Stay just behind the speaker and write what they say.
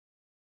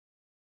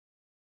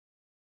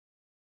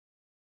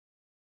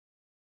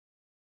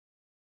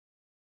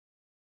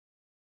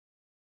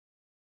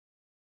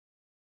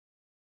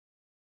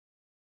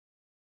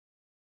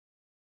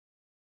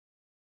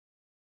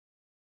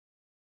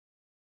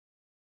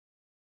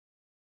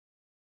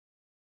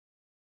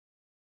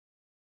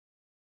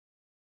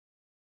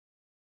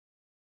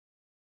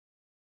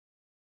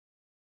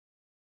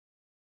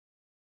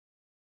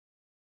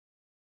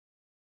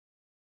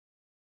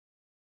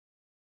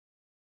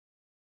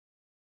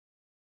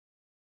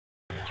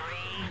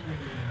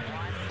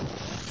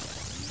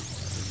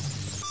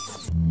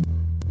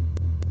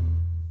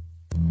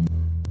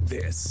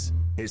This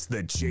is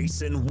the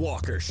Jason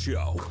Walker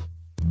Show.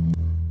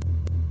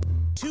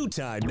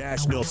 Two-time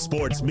National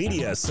Sports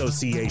Media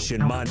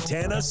Association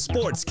Montana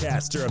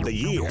Sportscaster of the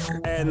Year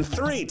and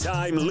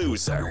three-time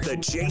loser, the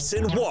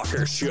Jason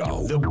Walker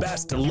Show. The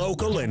best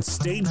local and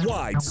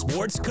statewide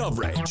sports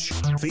coverage,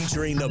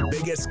 featuring the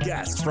biggest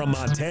guests from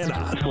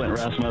Montana. Clint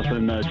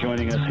Rasmussen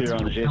joining us here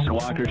on the Jason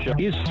Walker Show.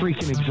 He's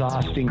freaking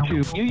exhausting,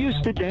 too. You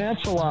used to dance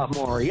a lot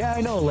more. Yeah,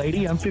 I know,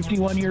 lady. I'm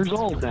 51 years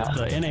old now.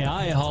 The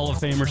NAI Hall of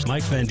Famer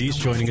Mike Van Diest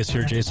joining us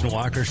here, Jason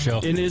Walker Show.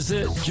 And is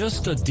it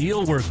just a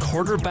deal where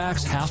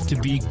quarterbacks have to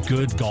be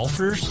good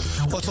golfers?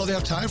 Well, that's all they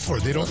have time for.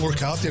 They don't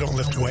work out. They don't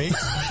lift weight.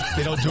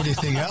 They don't do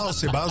anything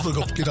else. They might as well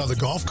go get on the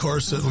golf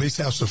course and at least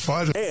have some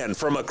fun. And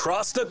from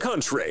across the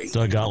country,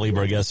 Doug Gottlieb,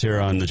 our guest here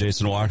on the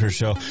Jason Walker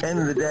Show. End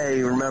of the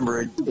day,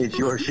 remember, it's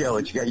your show.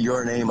 It's got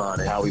your name on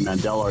it. Howie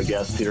Mandel, our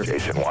guest here.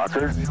 Jason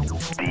Walker,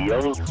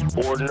 deal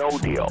or no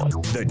deal?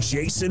 the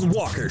Jason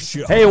Walker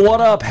Show. Hey,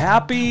 what up?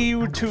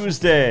 Happy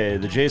Tuesday.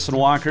 The Jason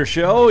Walker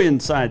Show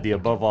inside the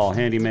Above All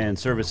Handyman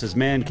Services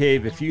Man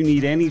Cave. If you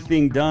need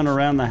anything done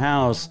around the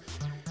house,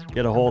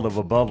 get a hold of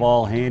Above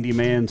All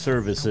Handyman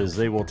Services.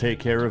 They will take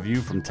care of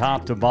you from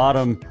top to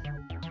bottom,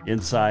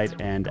 inside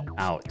and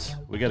out.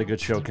 We got a good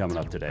show coming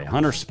up today.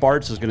 Hunter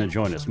Spartz is going to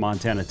join us,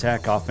 Montana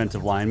Tech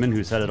offensive lineman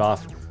who's headed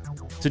off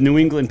to New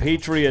England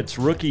Patriots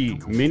rookie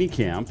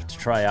minicamp to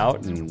try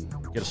out and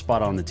get a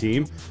spot on the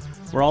team.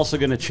 We're also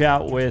going to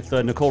chat with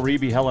Nicole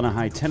Riebe, Helena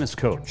High tennis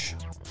coach,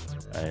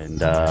 and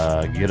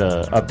get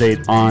an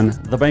update on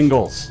the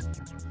Bengals.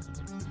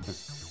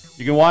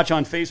 You can watch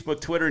on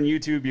Facebook, Twitter, and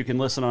YouTube. You can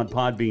listen on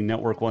Podbean,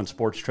 Network One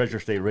Sports,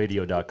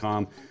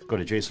 TreasureStateRadio.com. Go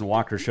to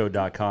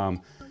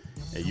JasonWalkerShow.com.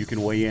 You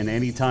can weigh in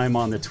anytime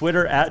on the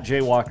Twitter at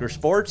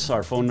JWalkerSports.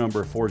 Our phone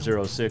number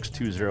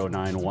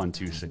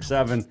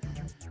 406-209-1267.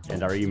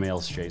 And our email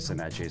is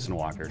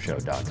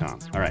jason@JasonWalkerShow.com.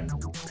 All right.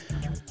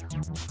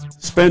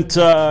 Spent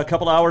a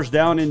couple hours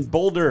down in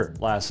Boulder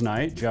last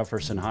night,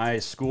 Jefferson High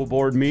School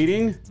Board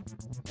meeting.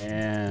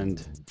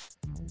 And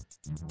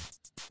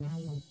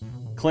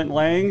Clint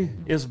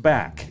Layng is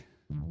back.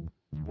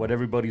 What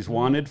everybody's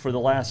wanted for the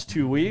last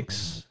 2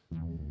 weeks.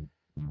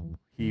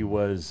 He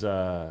was,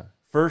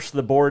 first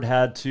the board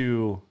had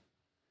to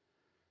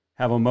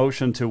have a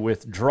motion to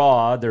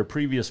withdraw their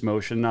previous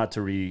motion not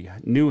to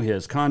renew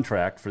his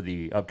contract for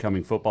the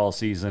upcoming football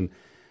season.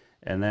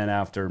 And then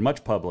after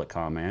much public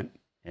comment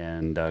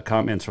and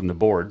comments from the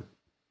board,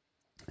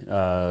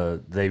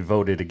 they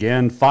voted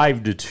again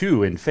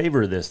 5-2 in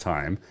favor this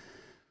time,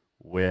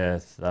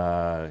 with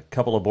a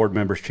couple of board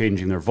members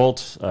changing their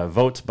votes,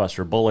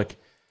 Buster Bullock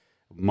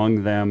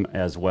among them,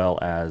 as well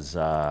as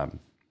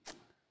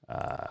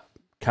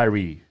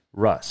Kyrie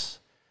Russ.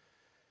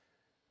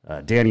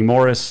 Danny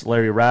Morris,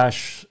 Larry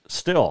Rash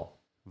still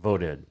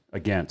voted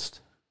against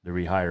the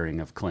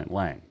rehiring of Clint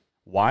Layng.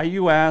 Why,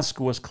 you ask,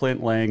 was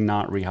Clint Layng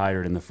not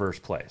rehired in the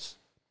first place?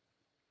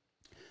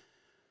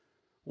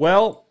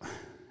 Well,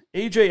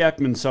 A.J.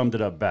 Eckman summed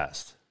it up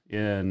best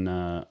on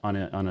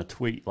a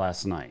tweet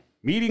last night.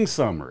 Meeting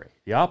summary.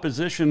 The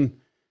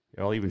opposition,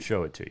 I'll even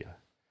show it to you.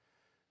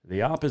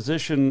 The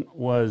opposition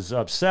was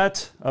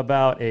upset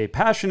about a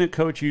passionate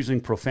coach using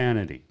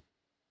profanity.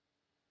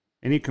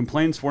 Any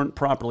complaints weren't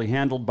properly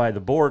handled by the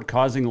board,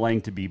 causing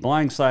Layng to be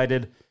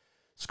blindsided.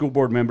 School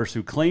board members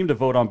who claimed to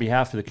vote on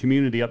behalf of the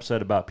community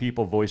upset about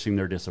people voicing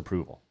their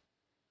disapproval.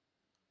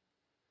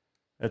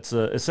 That's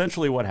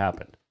essentially what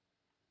happened.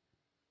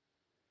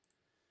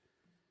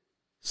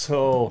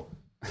 So,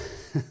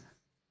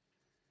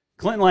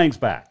 Clint Lange's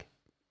back.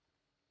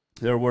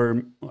 There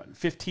were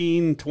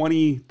 15,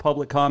 20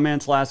 public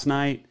comments last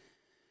night.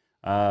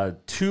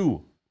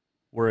 2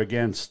 were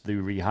against the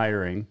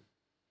rehiring.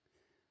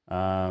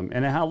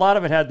 And a lot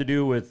of it had to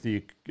do with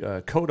the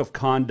code of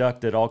conduct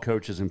that all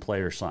coaches and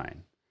players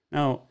sign.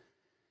 Now,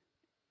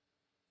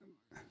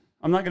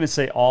 I'm not going to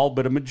say all,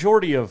 but a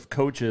majority of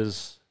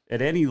coaches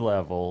at any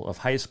level of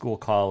high school,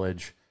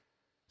 college,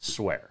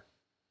 swear.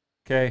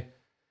 Okay?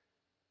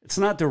 It's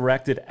not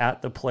directed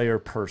at the player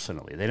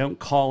personally. They don't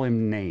call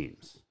him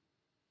names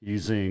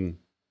using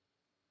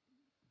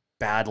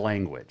bad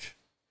language.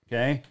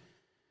 Okay?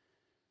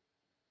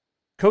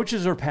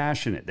 Coaches are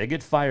passionate. They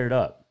get fired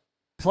up.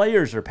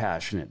 Players are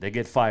passionate. They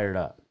get fired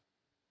up.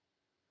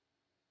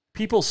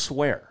 People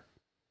swear.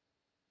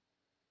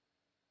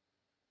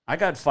 I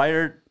got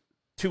fired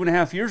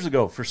 2.5 years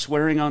ago for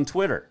swearing on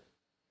Twitter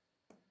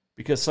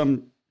because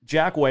some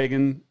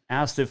jackwagon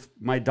asked if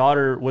my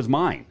daughter was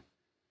mine.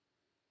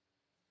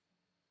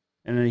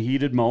 And in a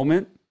heated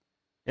moment,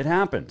 it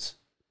happens.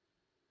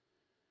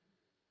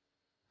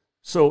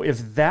 So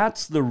if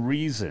that's the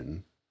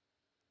reason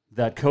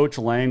that Coach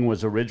Layng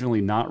was originally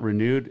not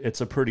renewed,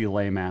 it's a pretty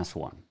lame-ass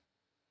one,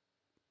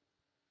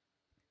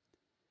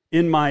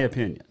 in my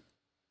opinion.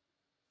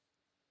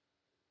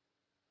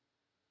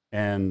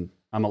 And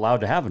I'm allowed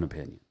to have an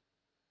opinion.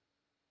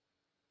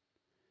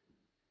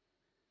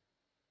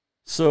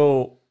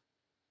 So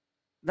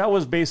that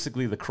was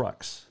basically the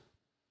crux.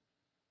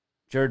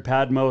 Jared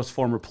Padmos,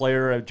 former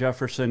player at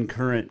Jefferson,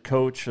 current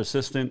coach,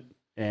 assistant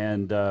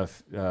and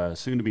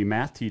soon-to-be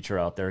math teacher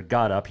out there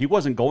got up. He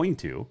wasn't going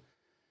to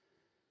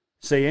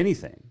say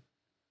anything.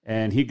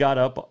 And he got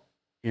up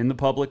in the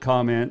public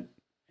comment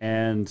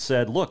and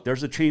said, look,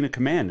 there's a chain of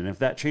command. And if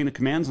that chain of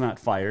command's not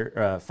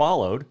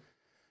followed,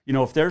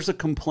 if there's a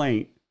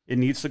complaint, it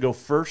needs to go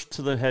first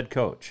to the head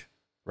coach,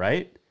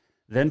 right?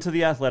 Then to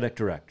the athletic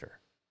director,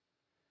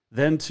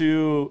 then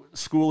to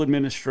school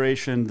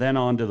administration, then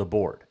on to the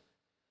board.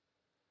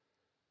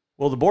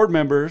 Well, the board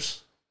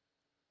members,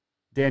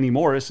 Danny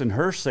Morris in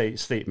her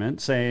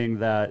statement saying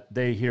that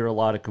they hear a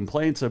lot of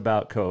complaints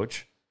about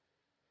Coach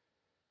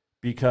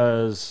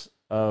because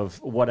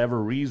of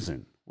whatever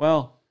reason.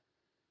 Well,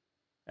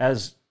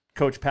 as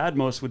Coach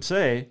Padmos would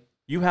say,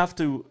 you have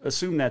to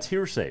assume that's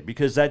hearsay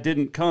because that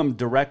didn't come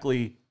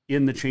directly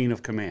in the chain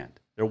of command.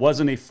 There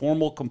wasn't a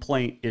formal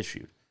complaint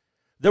issued.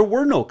 There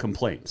were no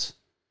complaints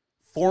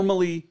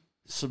formally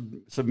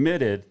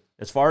submitted,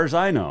 as far as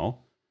I know,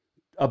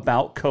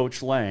 about Coach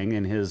Layng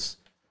and his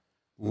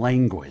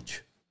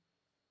language.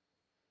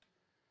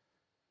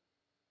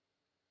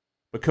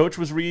 But Coach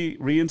was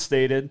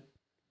reinstated,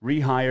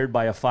 rehired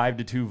by a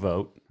 5-2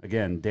 vote.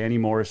 Again, Danny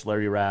Morris,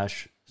 Larry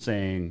Rash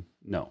saying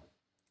no.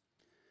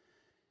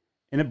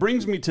 And it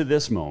brings me to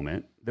this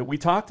moment that we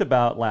talked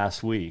about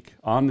last week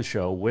on the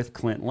show with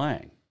Clint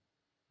Layng.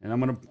 And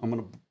I'm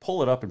gonna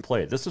pull it up and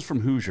play it. This is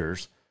from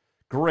Hoosiers.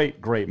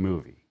 Great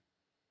movie.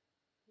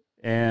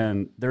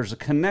 And there's a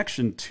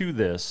connection to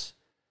this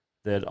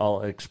that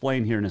I'll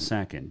explain here in a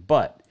second.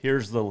 But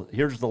here's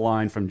the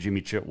line from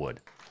Jimmy Chitwood.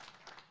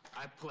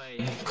 I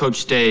play, Coach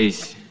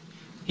stays.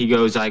 He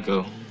goes, I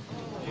go.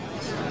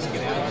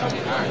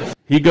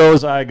 He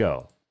goes, I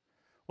go.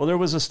 Well, there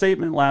was a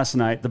statement last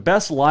night. The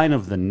best line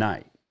of the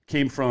night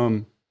came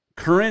from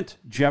current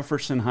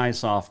Jefferson High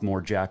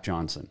sophomore Jack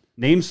Johnson,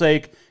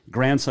 namesake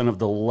grandson of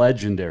the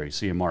legendary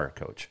CMR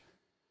coach.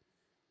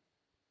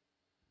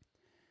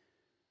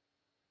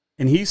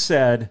 And he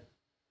said,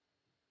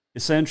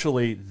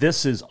 essentially,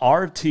 this is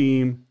our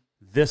team,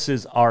 this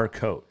is our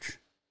coach.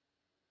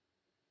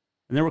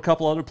 And there were a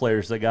couple other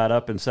players that got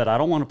up and said, I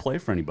don't want to play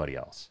for anybody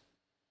else.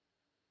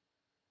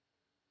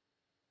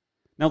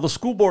 Now, the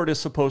school board is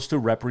supposed to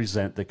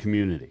represent the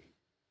community,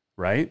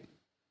 right?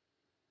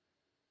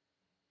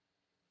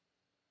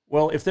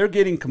 Well, if they're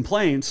getting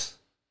complaints,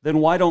 then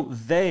why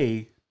don't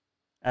they,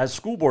 as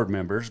school board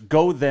members,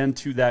 go then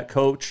to that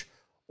coach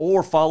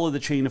or follow the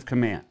chain of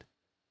command?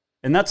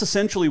 And that's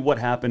essentially what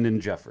happened in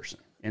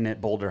Jefferson and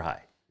at Boulder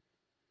High.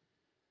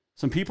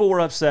 Some people were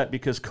upset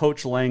because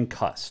Coach Layng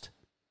cussed.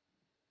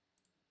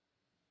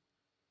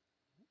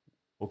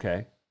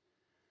 Okay.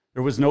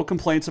 There was no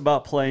complaints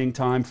about playing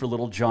time for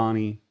little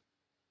Johnny.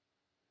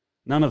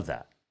 None of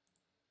that.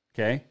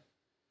 Okay.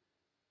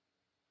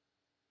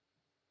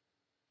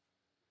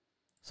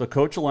 So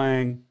Coach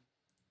Layng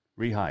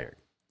rehired.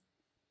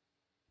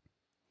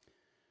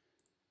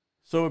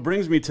 So it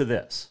brings me to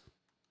this.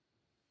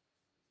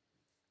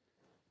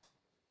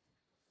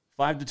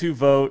 5-2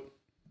 vote.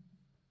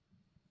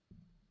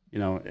 He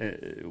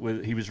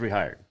was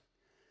rehired.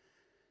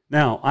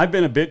 Now, I've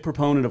been a big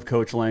proponent of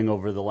Coach Layng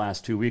over the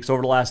last 2 weeks,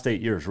 over the last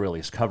 8 years, really,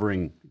 is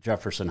covering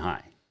Jefferson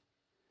High.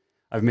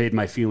 I've made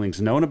my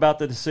feelings known about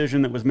the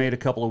decision that was made a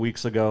couple of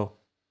weeks ago.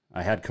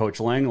 I had Coach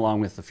Layng,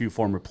 along with a few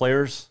former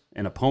players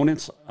and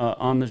opponents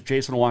on the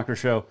Jason Walker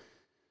Show,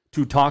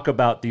 to talk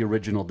about the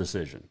original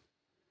decision.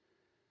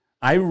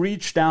 I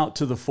reached out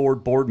to the 4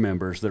 board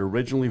members that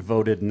originally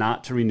voted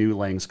not to renew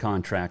Layng's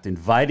contract,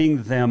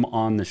 inviting them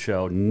on the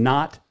show.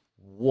 Not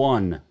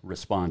one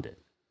responded.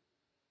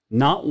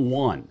 Not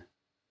one.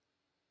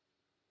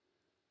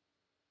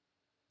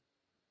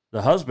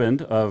 The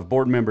husband of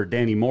board member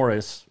Danny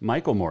Morris,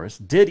 Michael Morris,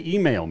 did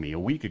email me a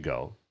week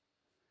ago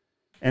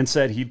and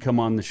said he'd come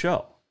on the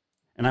show.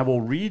 And I will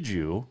read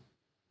you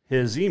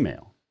his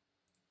email.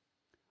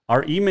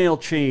 Our email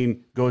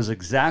chain goes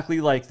exactly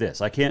like this.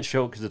 I can't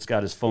show it because it's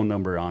got his phone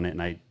number on it,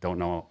 and I don't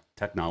know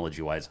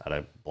technology-wise how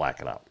to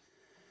black it out.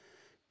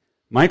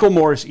 Michael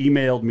Morris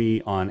emailed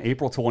me on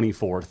April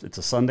 24th. It's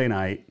a Sunday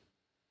night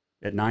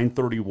at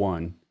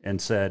 9:31 and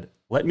said,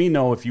 let me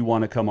know if you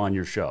want to come on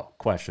your show, ?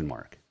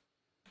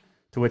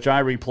 To which I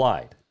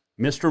replied,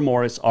 Mr.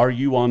 Morris, are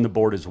you on the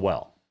board as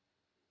well?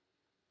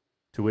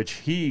 To which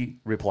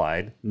he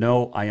replied,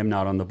 no, I am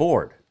not on the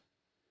board.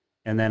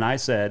 And then I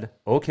said,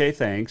 okay,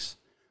 thanks.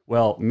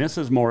 Well,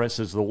 Mrs. Morris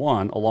is the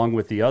one, along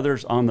with the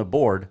others on the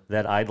board,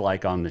 that I'd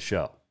like on the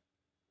show.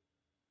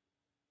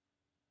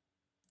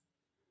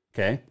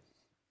 Okay?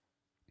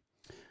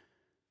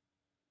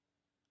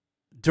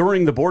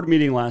 During the board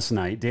meeting last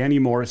night, Danny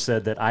Morris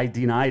said that I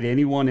denied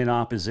anyone in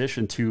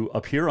opposition to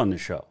appear on the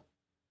show.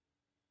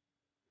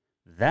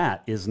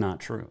 That is not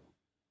true.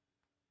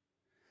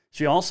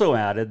 She also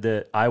added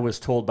that I was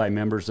told by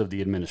members of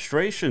the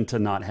administration to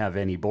not have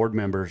any board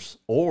members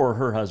or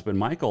her husband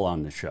Michael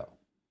on the show.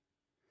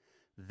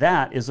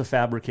 That is a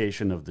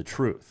fabrication of the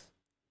truth.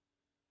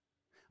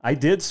 I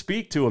did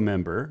speak to a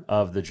member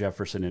of the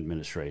Jefferson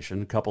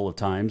administration a couple of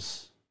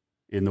times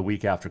in the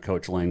week after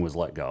Coach Layng was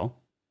let go.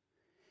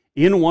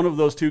 In one of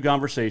those two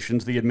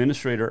conversations, the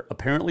administrator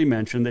apparently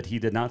mentioned that he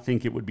did not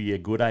think it would be a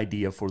good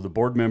idea for the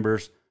board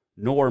members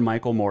nor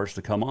Michael Morris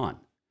to come on.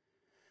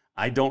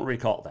 I don't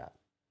recall that.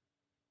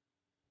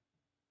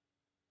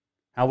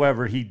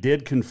 However, he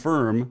did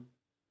confirm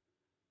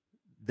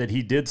that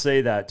he did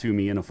say that to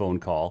me in a phone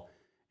call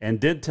and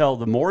did tell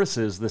the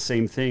Morrises the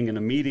same thing in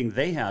a meeting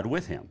they had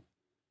with him.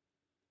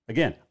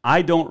 Again,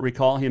 I don't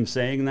recall him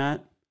saying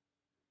that.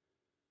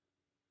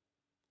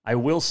 I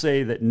will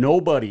say that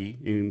nobody,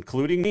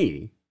 including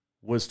me,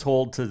 was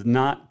told to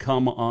not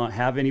come on,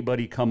 have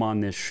anybody come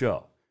on this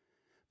show.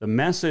 The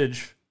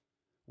message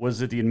was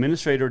that the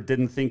administrator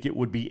didn't think it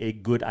would be a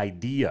good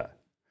idea.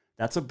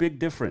 That's a big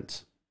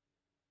difference.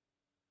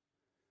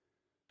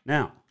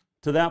 Now,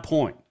 to that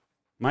point,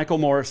 Michael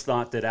Morris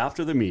thought that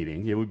after the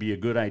meeting, it would be a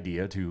good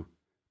idea to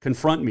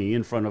confront me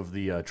in front of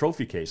the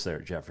trophy case there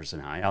at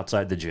Jefferson High,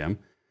 outside the gym.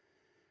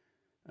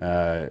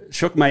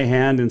 Shook my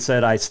hand and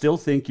said, I still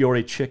think you're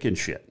a chicken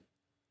shit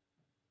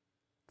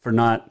for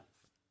not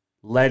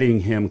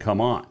letting him come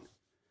on.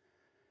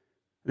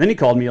 Then he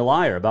called me a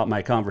liar about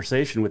my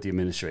conversation with the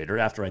administrator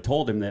after I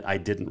told him that I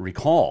didn't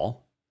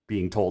recall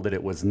being told that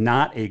it was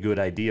not a good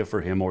idea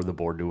for him or the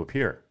board to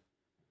appear.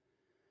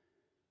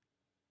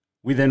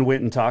 We then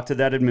went and talked to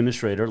that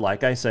administrator,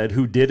 like I said,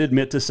 who did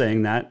admit to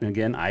saying that. And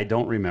again, I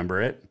don't remember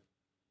it,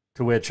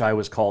 to which I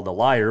was called a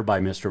liar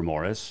by Mr.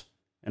 Morris.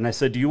 And I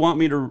said, do you want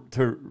me to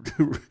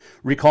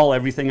recall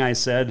everything I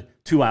said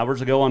 2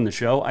 hours ago on the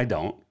show? I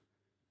don't.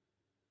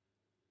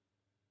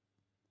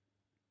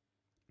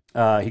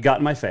 He got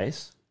in my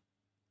face,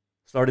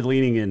 started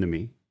leaning into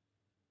me,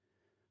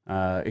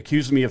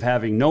 accused me of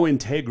having no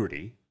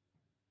integrity,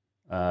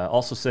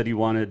 also said he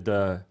wanted...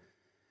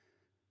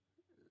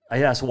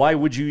 I asked, why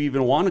would you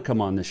even want to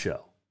come on the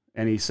show?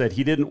 And he said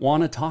he didn't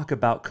want to talk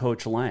about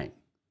Coach Layng.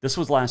 This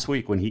was last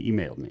week when he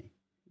emailed me.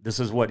 This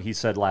is what he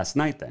said last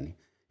night then.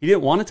 He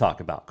didn't want to talk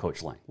about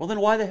Coach Layng. Well,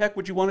 then why the heck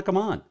would you want to come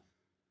on?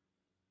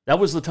 That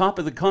was the top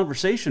of the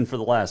conversation for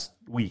the last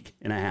week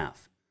and a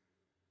half.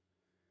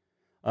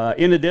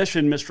 In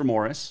addition, Mr.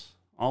 Morris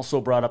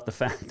also brought up the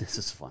fact, this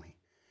is funny,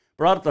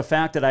 brought up the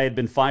fact that I had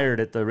been fired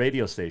at the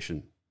radio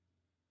station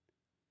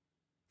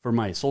for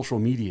my social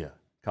media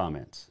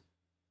comments.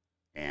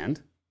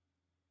 And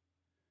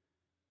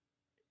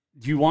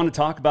do you want to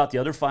talk about the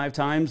other 5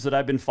 times that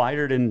I've been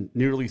fired in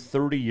nearly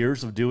 30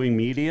 years of doing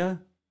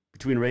media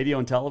between radio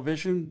and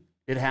television?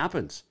 It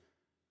happens.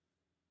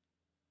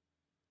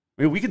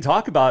 I mean, we can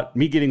talk about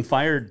me getting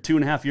fired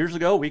 2.5 years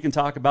ago. We can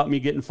talk about me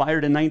getting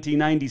fired in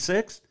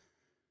 1996,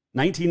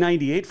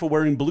 1998 for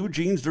wearing blue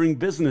jeans during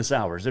business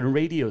hours at a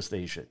radio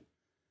station.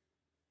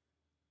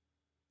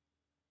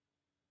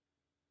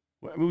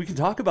 I mean, we can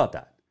talk about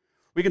that.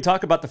 We can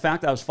talk about the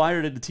fact that I was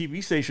fired at the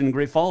TV station in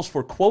Great Falls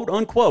for, quote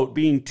unquote,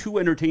 being too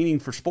entertaining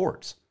for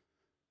sports.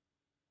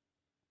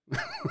 I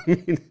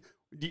mean,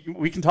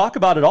 we can talk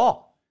about it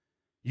all.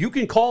 You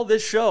can call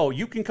this show.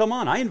 You can come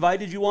on. I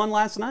invited you on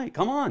last night.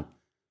 Come on.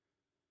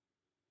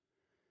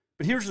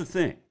 But here's the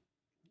thing.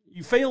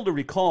 You fail to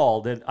recall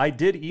that I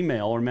did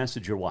email or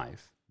message your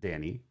wife,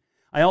 Danny.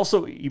 I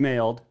also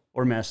emailed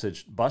or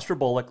messaged Buster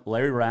Bullock,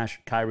 Larry Rash,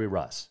 Kyrie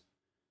Russ.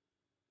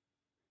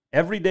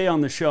 Every day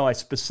on the show, I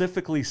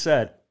specifically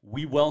said,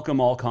 we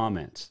welcome all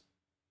comments.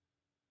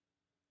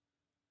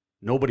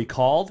 Nobody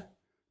called,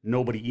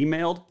 nobody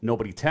emailed,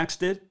 nobody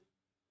texted.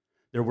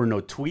 There were no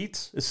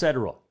tweets,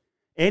 etc.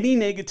 Any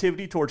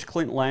negativity towards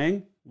Clint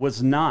Layng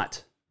was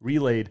not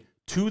relayed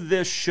to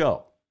this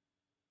show.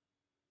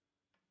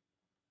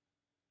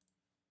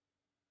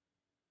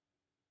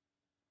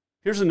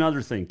 Here's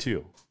another thing,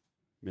 too,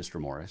 Mr.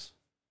 Morris.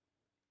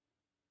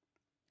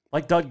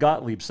 Like Doug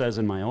Gottlieb says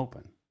in my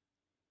open,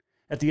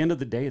 at the end of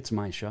the day, it's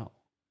my show.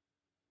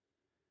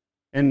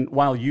 And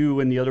while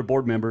you and the other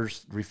board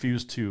members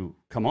refuse to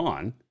come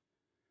on,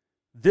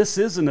 this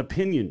is an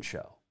opinion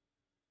show.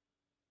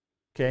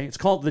 Okay? It's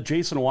called The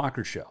Jason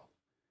Walker Show.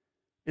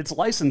 It's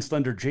licensed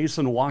under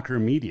Jason Walker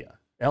Media,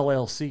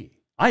 LLC.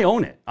 I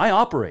own it. I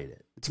operate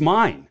it. It's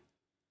mine.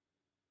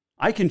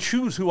 I can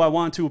choose who I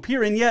want to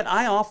appear, and yet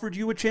I offered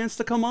you a chance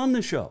to come on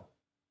the show.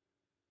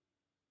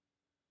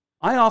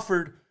 I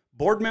offered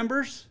board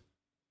members.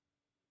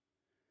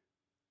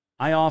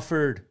 I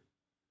offered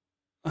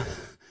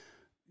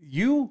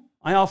you.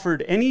 I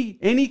offered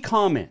any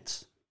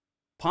comments,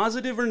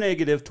 positive or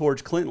negative,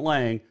 towards Clint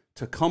Layng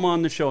to come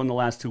on the show in the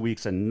last 2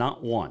 weeks, and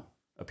not one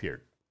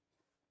appeared.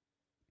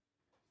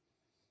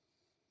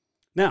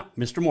 Now,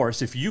 Mr.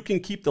 Morris, if you can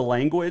keep the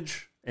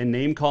language and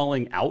name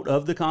calling out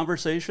of the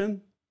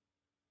conversation,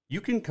 you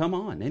can come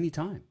on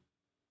anytime.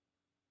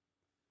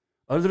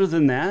 Other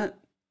than that,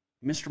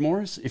 Mr.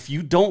 Morris, if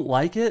you don't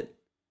like it,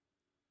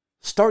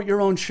 start your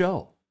own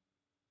show.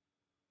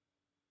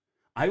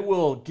 I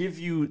will give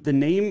you the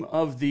name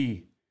of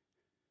the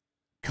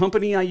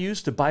company I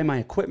use to buy my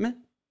equipment.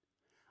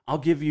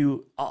 I'll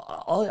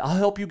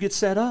help you get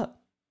set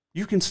up.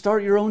 You can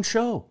start your own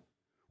show.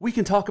 We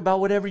can talk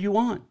about whatever you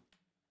want.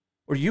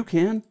 Or you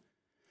can.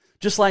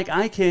 Just like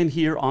I can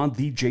here on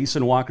The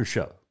Jason Walker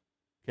Show.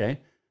 Okay?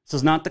 This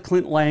is not the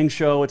Clint Layng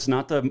show. It's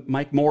not the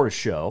Mike Morris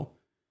show.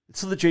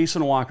 It's the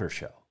Jason Walker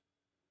show.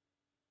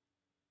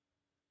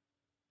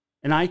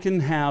 And I can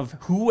have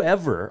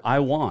whoever I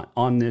want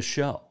on this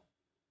show.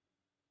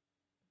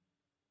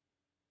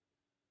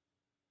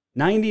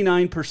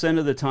 99%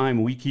 of the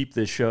time, we keep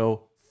this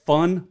show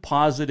fun,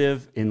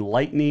 positive,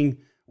 enlightening.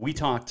 We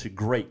talk to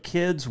great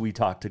kids. We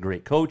talk to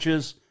great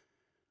coaches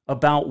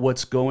about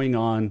what's going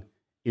on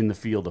in the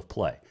field of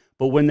play.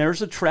 But when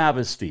there's a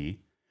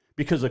travesty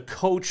because a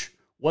coach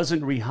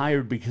wasn't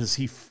rehired because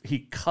he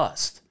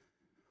cussed,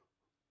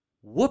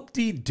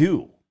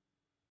 whoop-de-doo.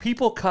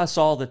 People cuss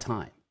all the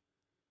time,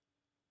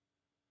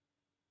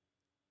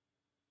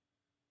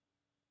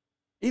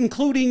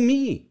 including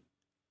me.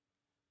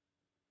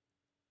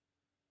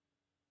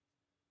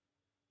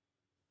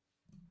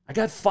 I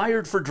got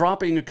fired for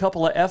dropping a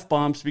couple of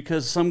F-bombs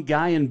because some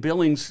guy in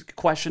Billings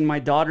questioned my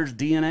daughter's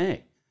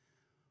DNA.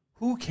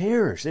 Who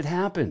cares? It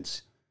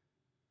happens.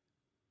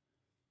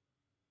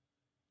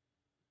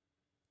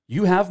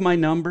 You have my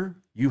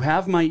number. You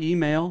have my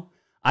email.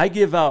 I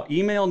give out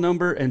email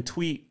number and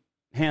Twitter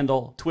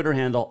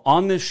handle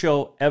on this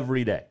show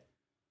every day.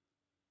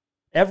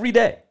 Every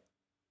day.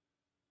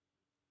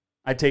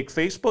 I take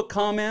Facebook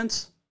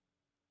comments.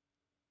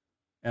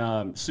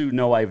 Sue,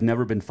 no, I've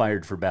never been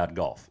fired for bad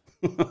golf.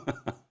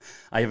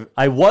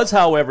 I was,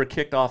 however,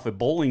 kicked off a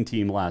bowling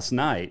team last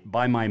night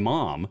by my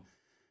mom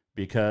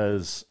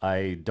because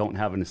I don't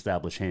have an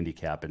established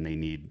handicap and they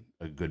need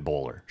a good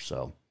bowler.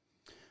 So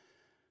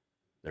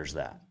there's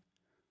that.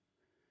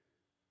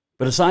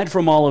 But aside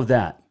from all of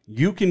that,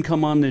 you can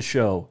come on this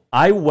show.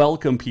 I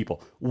welcome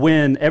people.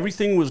 When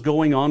everything was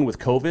going on with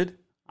COVID,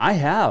 I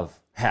have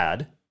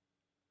had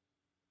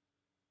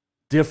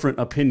different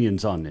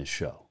opinions on this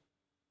show.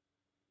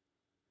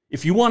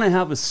 If you want to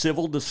have a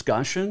civil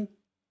discussion,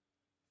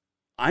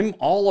 I'm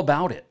all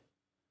about it.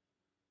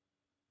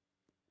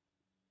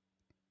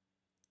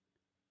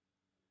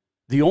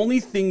 The only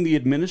thing the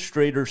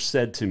administrator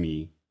said to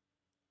me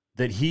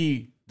that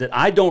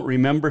I don't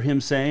remember him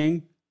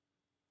saying,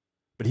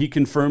 but he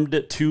confirmed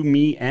it to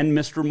me and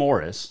Mr.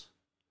 Morris,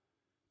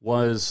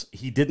 was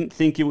he didn't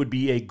think it would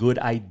be a good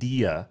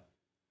idea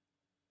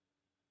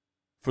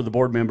for the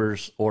board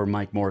members or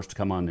Mike Morris to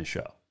come on this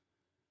show.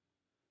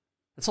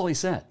 That's all he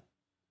said.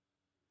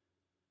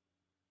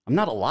 I'm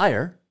not a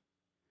liar.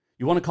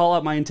 You want to call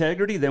out my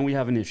integrity? Then we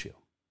have an issue.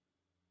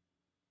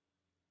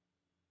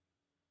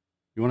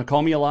 You want to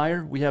call me a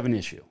liar? We have an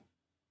issue.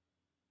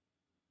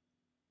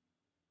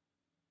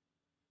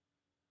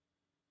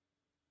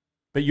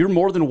 But you're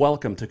more than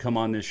welcome to come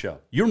on this show.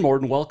 You're more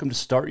than welcome to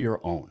start your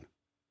own.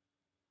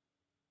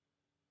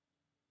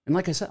 And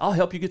like I said, I'll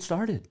help you get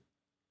started.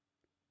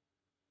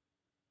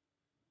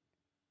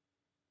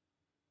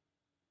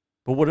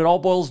 But what it all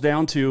boils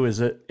down to is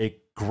that a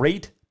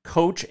great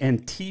coach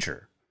and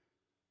teacher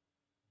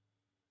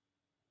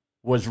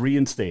was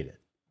reinstated.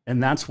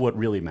 And that's what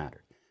really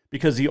mattered.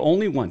 Because the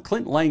only one,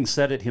 Clint Layng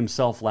said it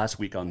himself last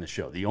week on the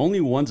show, the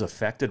only ones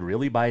affected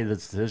really by the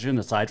decision,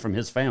 aside from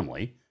his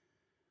family,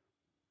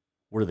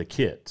 were the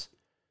kids.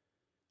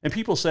 And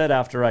people said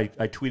after I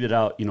tweeted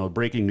out,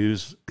 breaking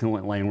news,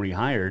 Clint Layng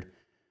rehired,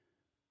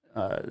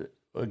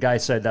 a guy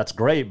said, that's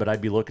great, but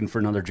I'd be looking for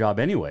another job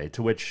anyway.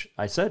 To which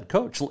I said,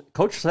 Coach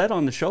said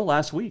on the show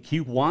last week, he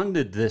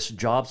wanted this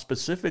job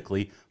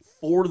specifically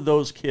for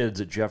those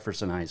kids at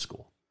Jefferson High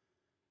School.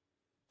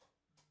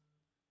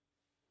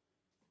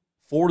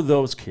 For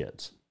those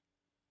kids.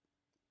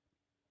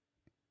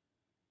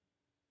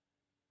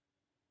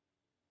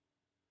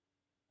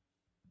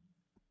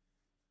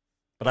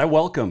 But I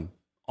welcome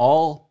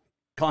all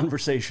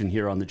conversation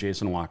here on the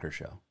Jason Walker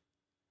Show.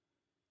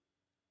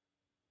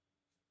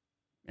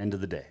 End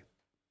of the day.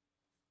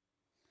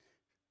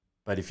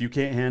 But if you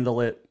can't handle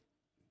it,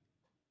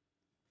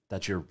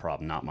 that's your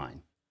problem, not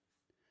mine.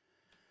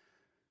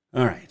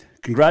 All right.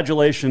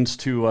 Congratulations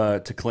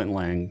to Clint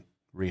Layng,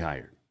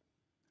 rehired.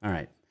 All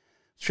right.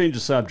 Let's change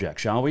the subject,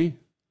 shall we?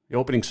 The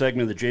opening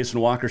segment of the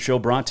Jason Walker Show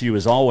brought to you,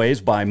 as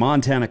always, by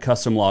Montana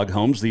Custom Log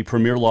Homes, the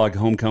premier log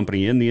home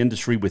company in the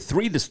industry with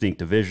 3 distinct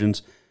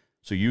divisions,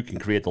 so you can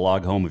create the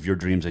log home of your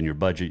dreams and your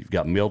budget. You've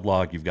got milled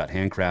log, you've got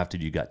handcrafted,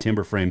 you've got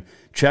timber frame.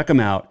 Check them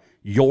out,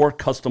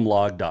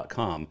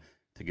 yourcustomlog.com,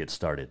 to get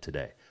started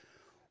today.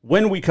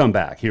 When we come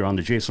back here on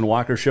the Jason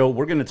Walker Show,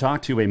 we're going to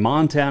talk to a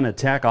Montana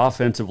Tech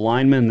offensive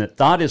lineman that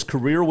thought his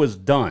career was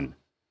done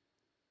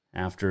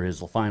after his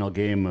final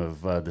game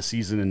of the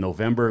season in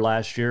November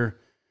last year.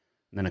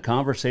 And then a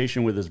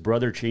conversation with his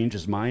brother changed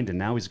his mind, and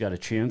now he's got a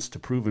chance to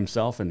prove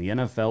himself in the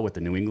NFL with the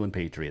New England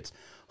Patriots.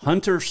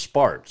 Hunter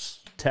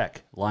Spartz,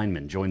 Tech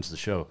lineman, joins the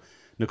show.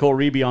 Nicole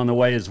Riebe on the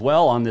way as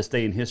well on this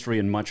day in history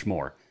and much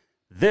more.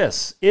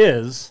 This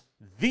is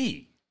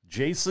the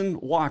Jason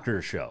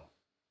Walker Show.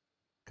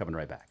 Coming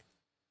right back.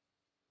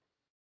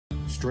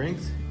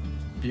 Strength,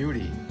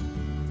 beauty,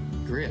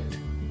 grit,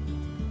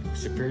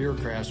 superior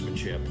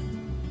craftsmanship.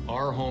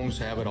 Our homes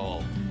have it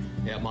all.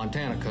 At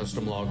Montana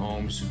Custom Log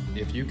Homes,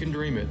 if you can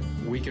dream it,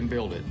 we can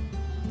build it.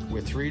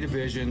 With 3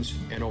 divisions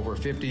and over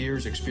 50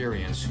 years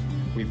experience,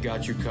 we've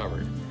got you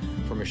covered.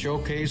 From a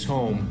showcase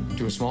home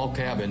to a small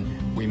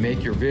cabin, we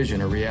make your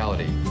vision a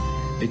reality.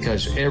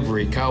 Because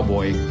every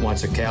cowboy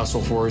wants a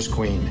castle for his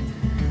queen.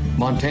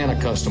 Montana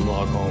Custom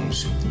Log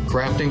Homes,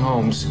 crafting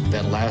homes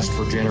that last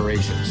for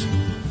generations.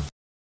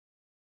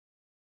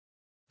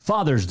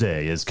 Father's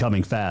Day is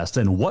coming fast,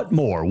 and what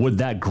more would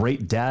that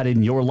great dad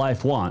in your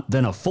life want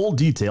than a full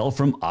detail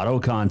from Auto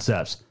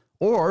Concepts?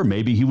 Or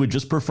maybe he would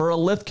just prefer a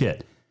lift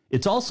kit.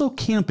 It's also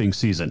camping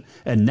season,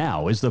 and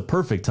now is the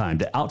perfect time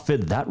to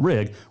outfit that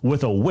rig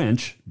with a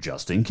winch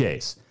just in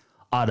case.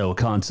 Auto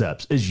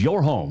Concepts is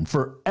your home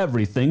for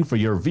everything for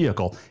your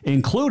vehicle,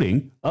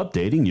 including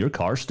updating your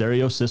car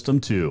stereo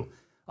system too.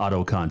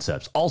 Auto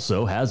Concepts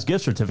also has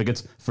gift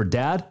certificates for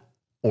dad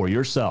or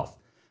yourself.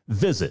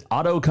 Visit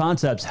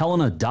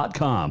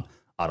AutoConceptsHelena.com.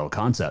 Auto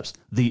Concepts,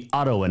 the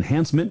auto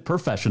enhancement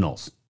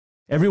professionals.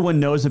 Everyone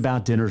knows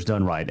about Dinners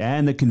Done Right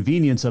and the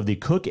convenience of the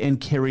cook and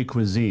carry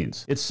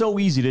cuisines. It's so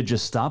easy to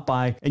just stop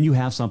by and you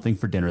have something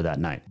for dinner that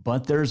night.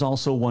 But there's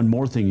also one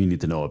more thing you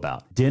need to know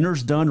about.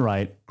 Dinners Done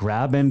Right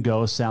Grab and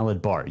Go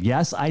Salad Bar.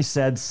 Yes, I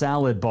said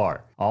salad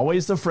bar.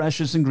 Always the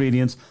freshest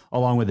ingredients,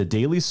 along with a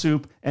daily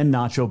soup and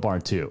nacho bar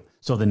too.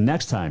 So the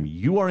next time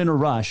you are in a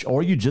rush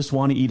or you just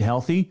want to eat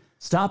healthy,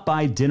 stop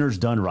by Dinners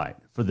Done Right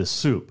for the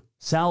soup,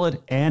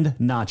 salad, and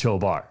nacho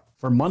bar.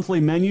 For monthly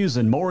menus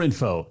and more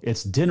info,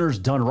 it's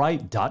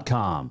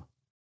dinnersdoneright.com.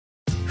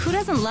 Who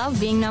doesn't love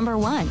being number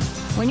one?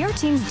 When your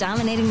team's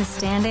dominating the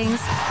standings,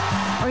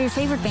 or your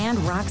favorite band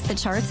rocks the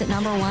charts at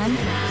number one,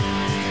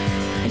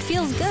 it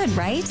feels good,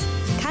 right?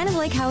 Kind of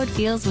like how it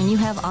feels when you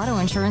have auto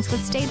insurance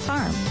with State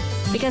Farm.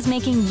 Because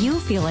making you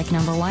feel like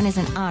number one is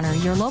an honor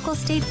your local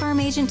State Farm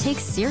agent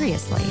takes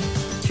seriously.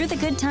 Through the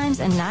good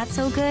times and not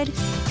so good,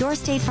 your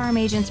State Farm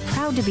agent's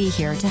proud to be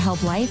here to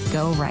help life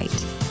go right.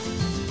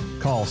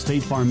 Call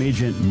State Farm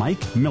agent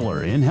Mike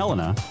Miller in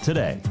Helena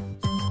today.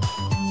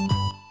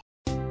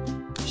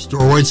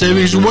 Store-wide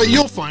savings are what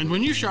you'll find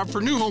when you shop for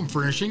new home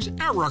furnishings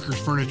at Rucker's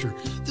Furniture.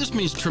 This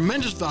means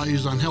tremendous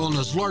values on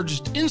Helena's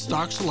largest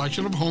in-stock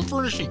selection of home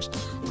furnishings.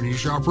 When you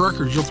shop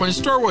Rucker's, you'll find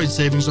store-wide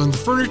savings on the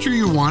furniture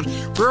you want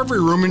for every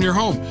room in your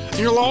home. And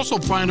you'll also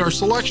find our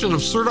selection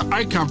of Serta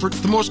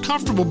iComfort, the most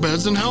comfortable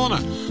beds in Helena.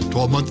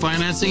 12-month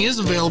financing is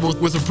available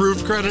with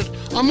approved credit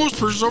on most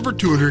purchases over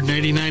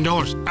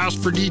 $299. Ask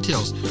for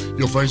details.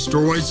 You'll find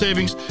store-wide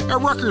savings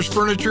at Rucker's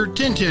Furniture,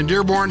 1010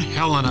 Dearborn,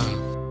 Helena.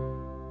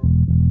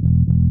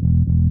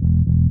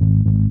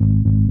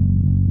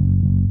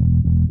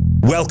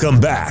 Welcome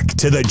back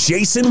to the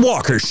Jason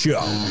Walker Show.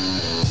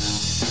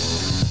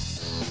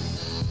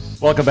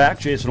 Welcome back,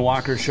 Jason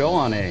Walker Show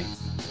on a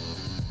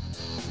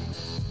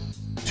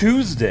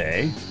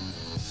Tuesday.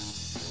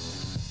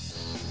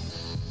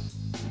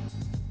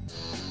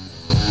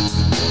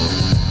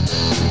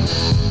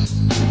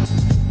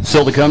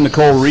 Still to come,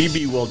 Nicole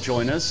Riebe will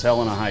join us,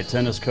 Helena High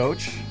tennis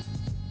coach.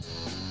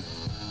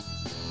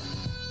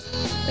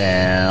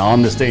 And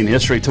on this day in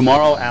history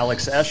tomorrow,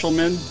 Alex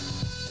Eshelman.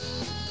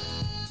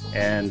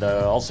 And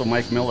also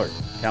Mike Miller,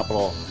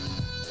 Capital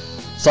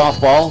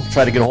Softball.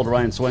 Try to get a hold of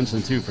Ryan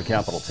Swenson, too, for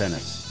Capital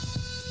Tennis.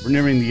 We're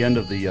nearing the end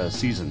of the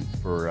season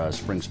for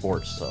spring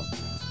sports. So,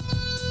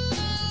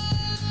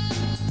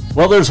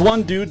 well, there's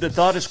one dude that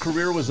thought his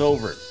career was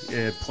over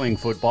playing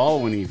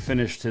football when he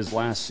finished his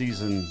last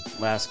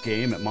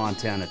game at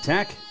Montana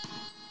Tech.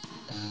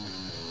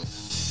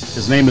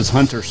 His name is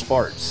Hunter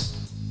Spartz.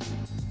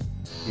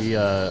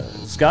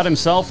 He's got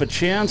himself a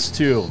chance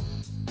to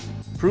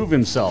prove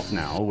himself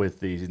now with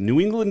the New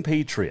England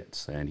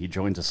Patriots, and he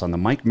joins us on the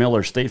Mike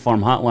Miller State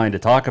Farm Hotline to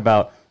talk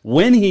about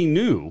when he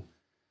knew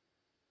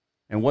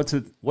and what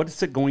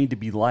is it going to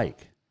be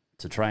like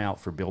to try out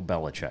for Bill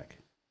Belichick.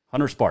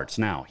 Hunter Spartz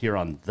now here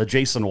on the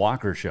Jason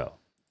Walker Show.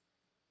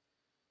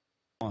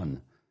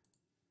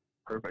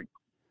 Perfect.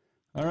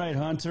 All right,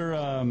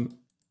 Hunter.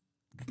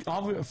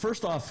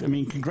 First off, I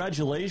mean,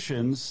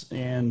 congratulations,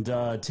 and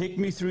take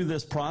me through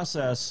this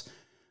process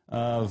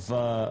of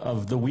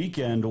the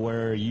weekend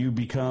where you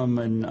become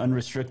an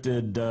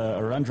unrestricted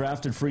or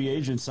undrafted free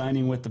agent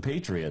signing with the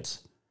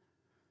Patriots.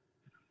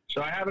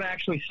 So I haven't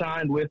actually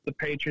signed with the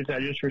Patriots. I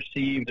just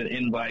received an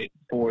invite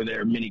for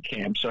their mini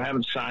camp. So I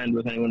haven't signed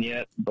with anyone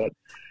yet, but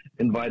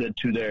invited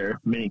to their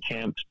mini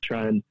camp to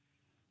try and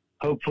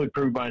hopefully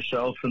prove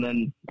myself and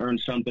then earn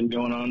something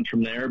going on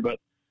from there. But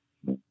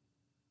hung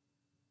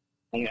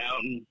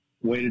out and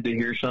waited to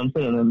hear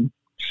something, and then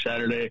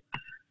Saturday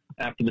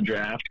after the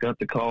draft, got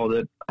the call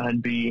that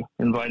I'd be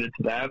invited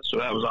to that, so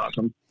that was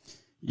awesome.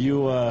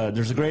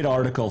 There's a great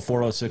article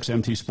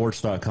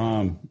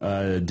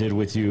 406mtsports.com did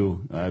with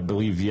you, I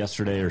believe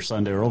yesterday or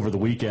Sunday or over the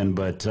weekend,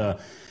 but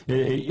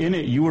in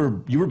it you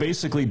were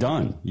basically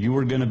done. You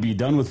were going to be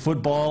done with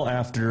football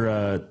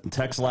after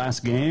Tech's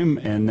last game,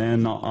 and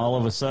then all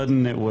of a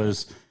sudden it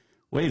was,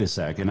 wait a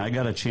second, I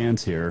got a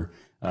chance here.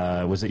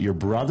 Was it your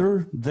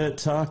brother that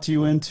talked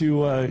you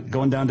into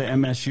going down to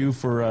MSU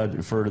for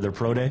their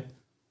pro day?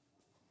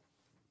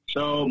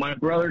 So my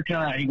brother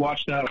he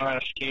watched that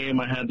last game.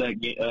 I had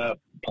that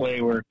play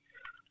where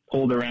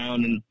pulled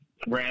around and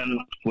ran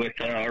with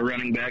our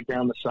running back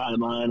down the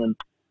sideline, and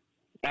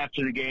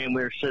after the game,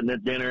 we were sitting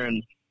at dinner,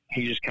 and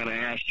he just kind of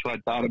asked if I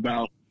thought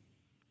about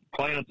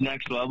playing at the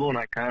next level, and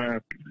I kind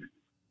of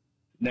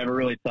never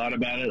really thought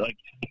about it. Like,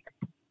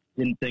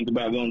 didn't think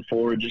about going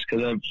forward just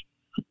because I've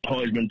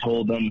always been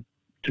told I'm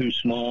too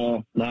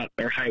small,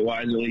 or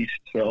height-wise at least.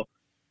 So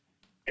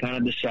kind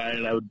of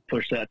decided I would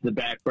push that to the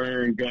back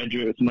burner and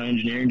graduate with my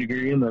engineering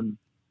degree and then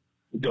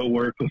go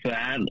work with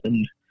that,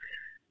 and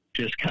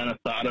just kind of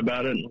thought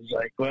about it and was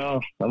like,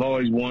 well, I've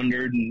always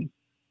wondered. And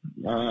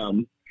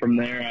from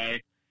there,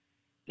 I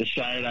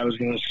decided I was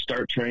going to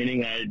start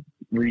training. I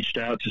reached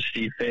out to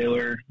Steve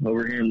Thaler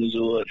over here in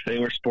Missoula at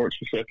Thaler Sports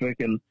Pacific,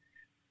 and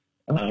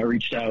I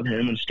reached out to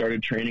him and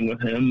started training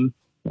with him.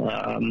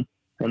 And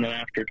then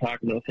after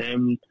talking with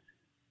him,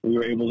 we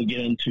were able to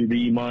get into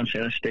the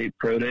Montana State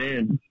Pro Day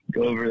and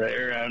go over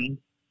there and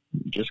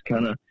just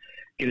kind of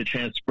get a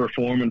chance to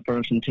perform in front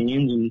of some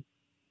teams, and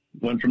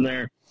went from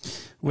there.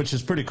 Which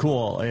is pretty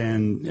cool.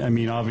 And I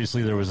mean,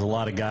 obviously there was a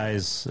lot of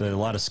guys, a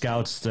lot of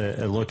scouts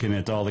looking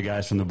at all the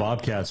guys from the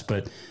Bobcats,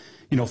 but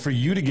you know, for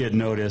you to get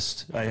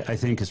noticed, I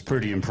think is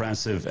pretty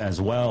impressive as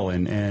well.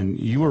 And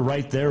you were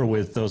right there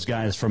with those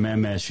guys from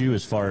MSU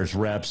as far as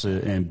reps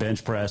and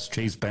bench press.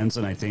 Chase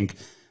Benson, I think,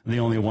 the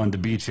only one to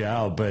beat you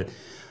out. But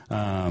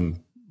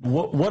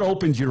what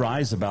opened your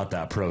eyes about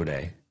that pro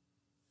day?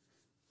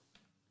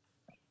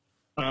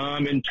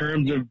 In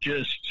terms of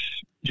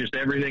just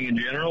everything in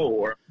general,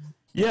 or?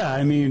 Yeah,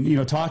 I mean, you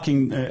know,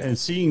 talking and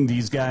seeing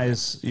these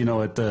guys, you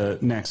know, at the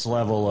next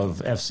level of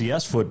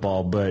FCS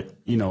football, but,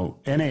 you know,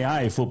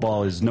 NAI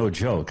football is no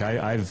joke.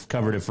 I've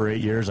covered it for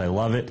 8 years. I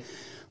love it.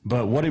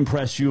 But what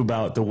impressed you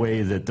about the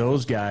way that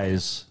those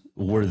guys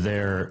were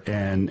there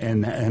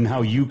and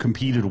how you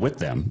competed with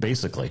them,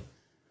 basically?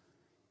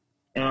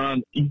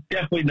 You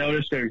definitely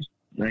notice there's,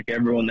 like,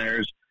 everyone there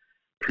is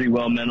pretty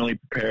well mentally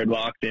prepared,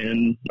 locked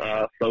in,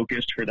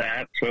 focused for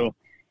that. So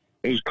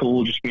it was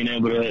cool just being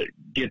able to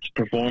get to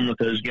perform with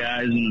those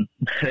guys, and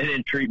they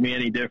didn't treat me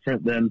any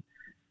different than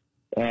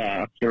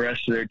the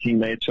rest of their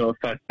teammates. So if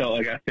I felt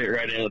like I fit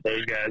right in with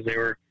those guys, they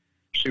were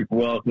super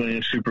welcoming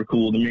and super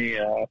cool to me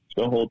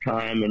the whole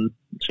time, and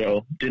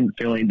so didn't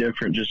feel any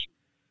different. Just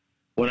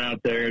went out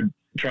there,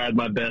 tried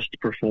my best to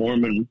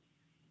perform, and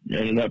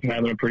ended up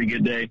having a pretty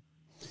good day.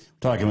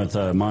 Talking with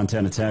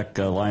Montana Tech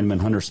lineman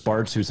Hunter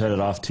Spartz, who's headed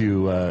off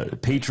to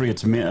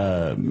Patriots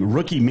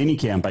rookie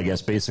minicamp, I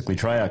guess, basically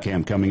tryout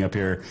camp coming up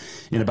here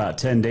in about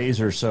 10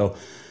 days or so.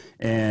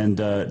 And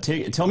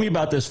tell me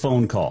about this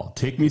phone call.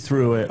 Take me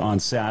through it on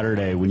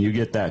Saturday when you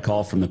get that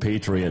call from the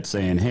Patriots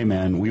saying, hey,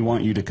 man, we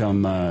want you to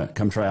come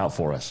try out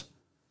for us.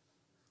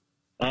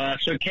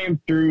 So it came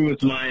through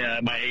with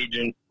my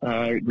agent.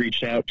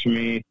 Reached out to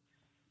me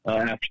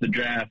after the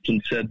draft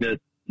and said that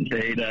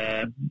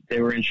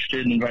they were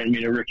interested in inviting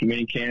me to rookie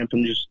mini camp,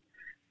 and just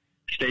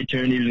stay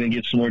tuned. He was going to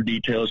get some more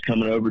details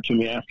coming over to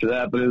me after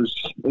that, but it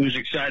was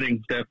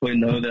exciting. Definitely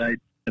know that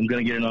I'm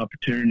going to get an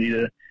opportunity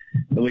to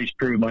at least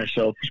prove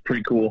myself. It's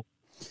pretty cool.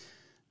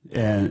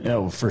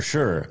 And for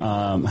sure.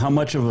 How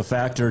much of a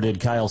factor did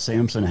Kyle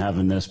Sampson have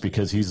in this?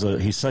 Because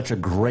he's such a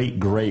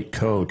great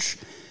coach.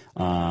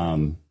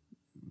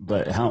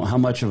 But how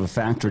much of a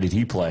factor did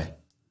he play?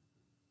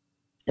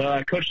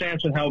 Coach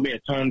Sampson helped me a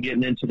ton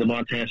getting into the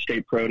Montana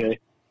State Pro Day.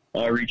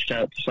 I reached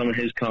out to some of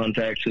his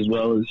contacts, as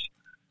well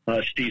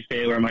as Steve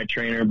Thaler, my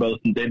trainer.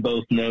 They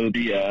both know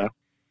the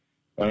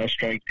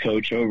strength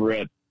coach over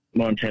at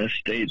Montana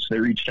State, so they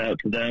reached out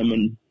to them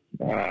and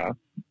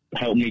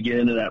helped me get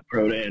into that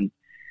Pro Day. And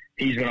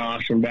he's been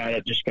awesome about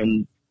it, just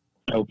been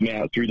helping me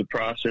out through the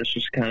process,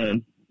 just kind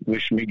of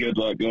wishing me good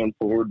luck going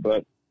forward.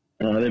 But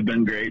they've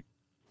been great.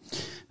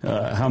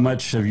 How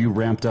much have you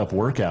ramped up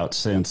workouts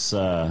since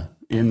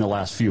in the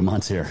last few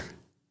months here?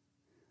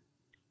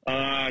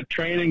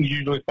 Training's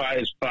usually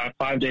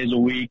five days a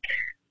week,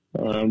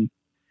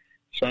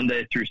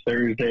 Sunday through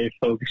Thursday.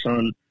 Focus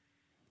on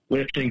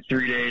lifting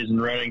 3 days and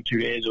running 2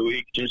 days a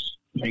week. Just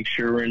make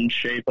sure we're in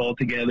shape all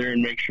together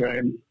and make sure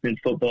I'm in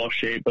football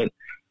shape. But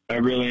I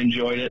really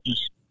enjoyed it.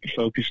 Just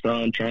focused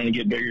on trying to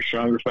get bigger,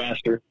 stronger,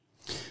 faster.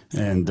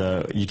 And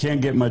you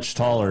can't get much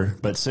taller,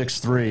 but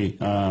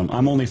 6'3".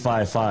 I'm only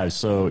 5'5",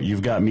 so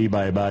you've got me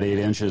by about 8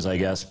 inches, I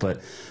guess,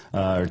 but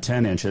or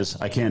 10 inches.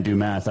 I can't do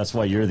math. That's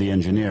why you're the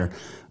engineer.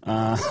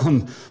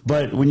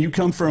 But when you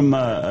come from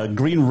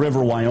Green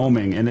River,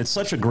 Wyoming, and it's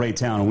such a great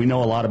town, and we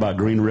know a lot about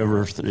Green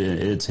River,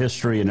 its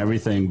history and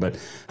everything, but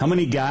how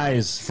many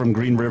guys from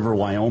Green River,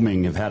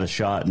 Wyoming have had a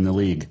shot in the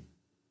league?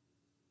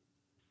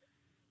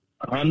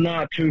 I'm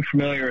not too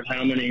familiar with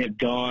how many have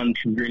gone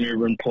from Green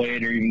River and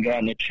played or even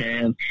gotten a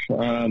chance.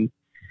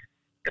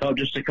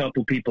 Just a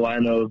couple people I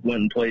know have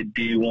went and played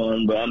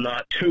D1, but I'm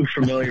not too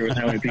familiar with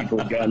how many people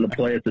have gotten to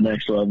play at the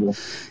next level.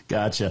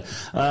 Gotcha.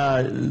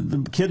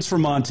 The kids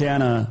from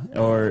Montana,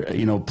 or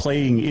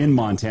playing in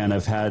Montana,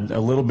 have had a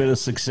little bit of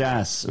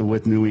success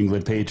with New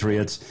England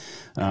Patriots.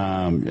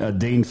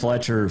 Dane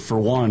Fletcher, for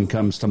one,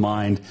 comes to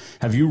mind.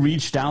 Have you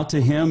reached out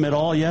to him at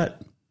all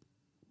yet?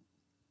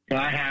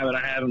 I haven't.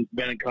 I haven't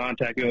been in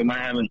contact with him. I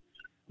haven't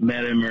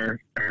met him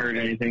or heard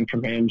anything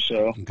from him.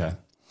 So okay.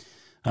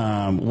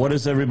 What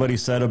has everybody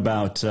said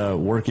about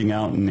working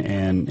out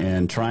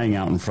and trying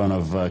out in front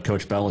of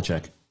Coach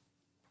Belichick?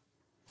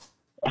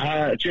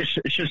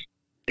 It's just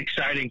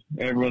exciting.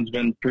 Everyone's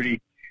been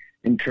pretty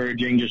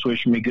encouraging, just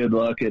wishing me good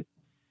luck. It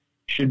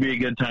should be a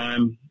good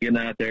time getting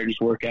out there,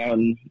 just work out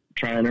and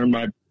try and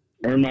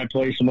earn my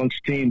place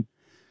amongst the team.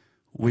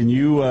 When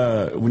you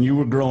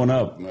were growing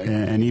up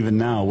and even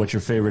now, what's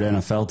your favorite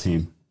NFL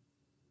team?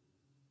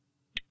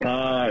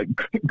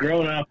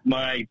 Growing up,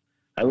 I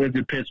lived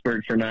in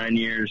Pittsburgh for 9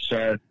 years.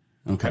 Okay.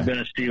 I've been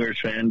a Steelers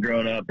fan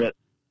growing up, but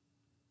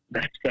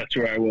that's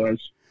where I was.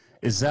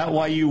 Is that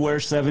why you wear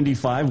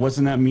 75?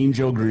 Wasn't that Mean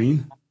Joe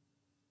Green?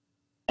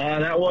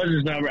 That was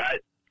his number.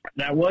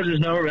 That was his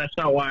number, but that's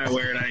not why I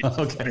wear it.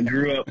 Okay. I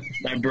grew up,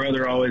 my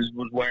brother always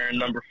was wearing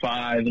number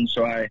 5, and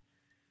so I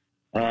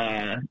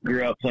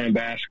grew up playing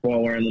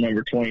basketball wearing the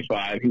number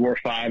 25. He wore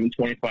 5 and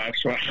 25,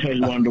 so I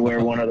always wanted to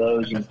wear one of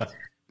those. And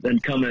then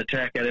coming to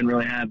Tech, I didn't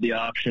really have the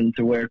option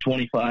to wear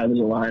 25 as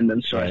a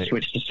lineman, so I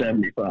switched to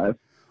 75.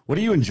 What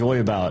do you enjoy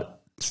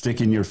about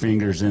sticking your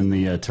fingers in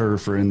the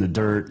turf or in the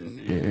dirt?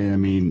 I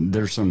mean,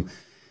 there's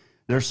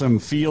some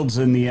fields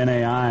in the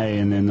NAI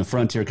and in the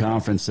Frontier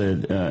Conference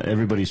that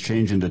everybody's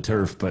changing to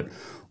turf, but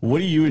what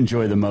do you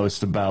enjoy the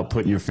most about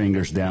putting your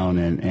fingers down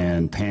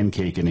and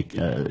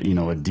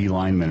pancaking a D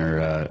lineman or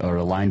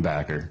a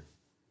linebacker?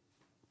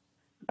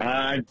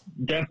 I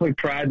definitely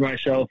pride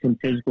myself in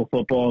physical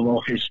football. I've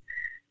always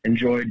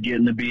enjoyed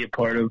getting to be a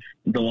part of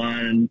the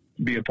line and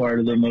be a part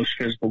of the most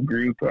physical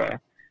group. I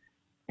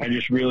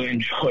just really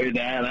enjoy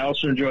that. I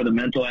also enjoy the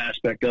mental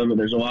aspect of it.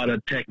 There's a lot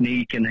of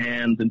technique and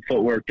hands and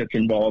footwork that's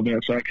involved in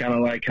it, so I kind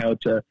of like how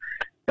it's a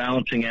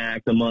balancing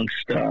act amongst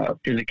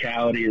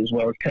physicality as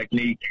well as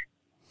technique.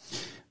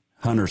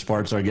 Hunter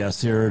Spartz, our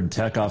guest here,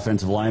 Tech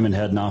offensive lineman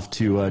heading off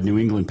to New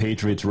England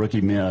Patriots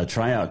rookie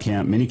tryout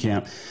camp,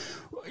 minicamp.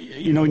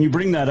 You know, when you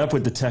bring that up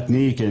with the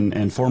technique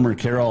and former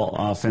Carroll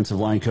offensive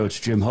line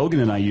coach Jim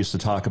Hogan and I used to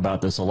talk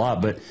about this a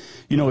lot, but,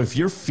 you know, if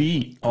your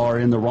feet are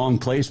in the wrong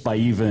place by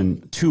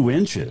even 2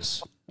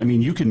 inches, I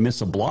mean, you can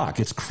miss a block.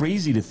 It's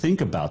crazy to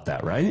think about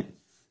that, right?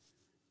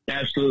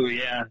 Absolutely,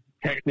 yeah.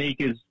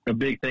 Technique is a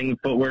big thing in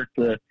footwork.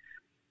 The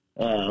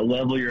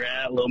level you're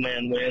at, low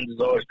man wins, is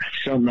always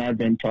something I've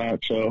been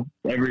taught, so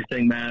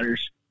everything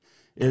matters.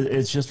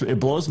 It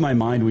blows my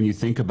mind when you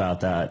think about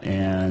that,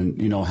 and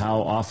you know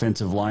how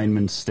offensive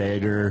linemen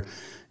stagger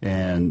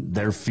and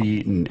their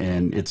feet,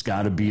 and it's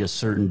got to be a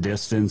certain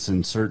distance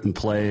and certain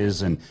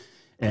plays, and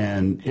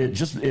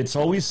it's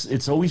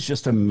always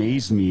just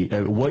amazed me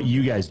at what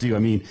you guys do. I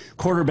mean,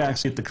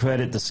 quarterbacks get the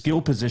credit, the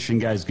skill position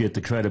guys get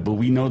the credit, but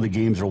we know the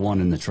games are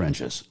won in the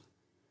trenches.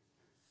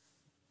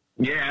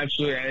 Yeah,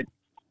 absolutely.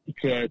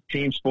 It's a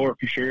team sport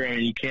for sure. I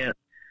mean, you can't.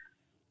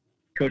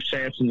 Coach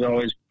Sampson's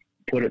always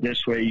put it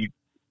this way: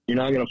 you're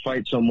not going to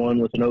fight someone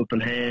with an open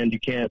hand. You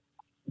can't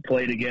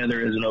play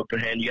together as an open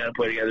hand. You got to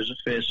play together as a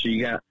fist. So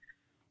you got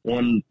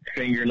one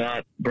finger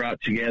not brought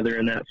together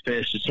in that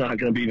fist. It's not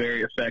going to be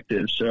very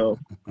effective. So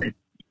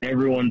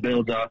everyone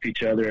builds off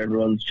each other.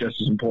 Everyone's just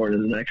as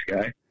important as the next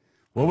guy.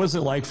 What was it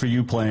like for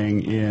you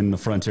playing in the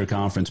Frontier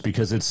Conference?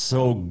 Because it's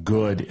so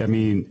good. I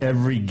mean,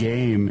 every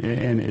game,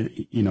 and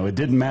it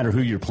didn't matter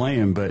who you're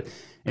playing, but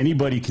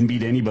anybody can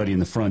beat anybody in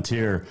the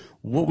Frontier.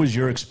 What was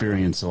your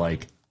experience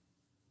like?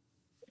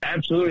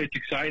 Absolutely. It's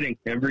exciting.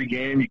 Every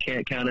game, you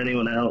can't count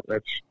anyone out.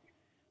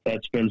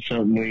 That's been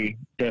something we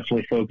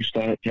definitely focused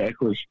on at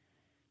Tech, was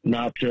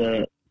not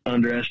to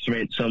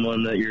underestimate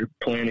someone that you're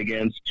playing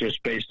against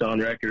just based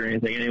on record or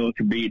anything. Anyone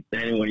could beat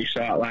anyone. You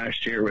saw it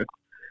last year with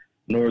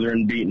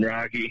Northern beating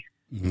Rocky.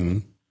 Mm-hmm.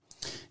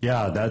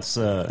 Yeah, that's,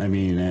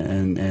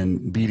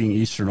 and beating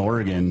Eastern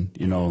Oregon,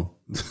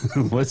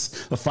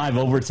 what's a 5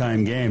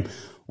 overtime game.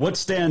 What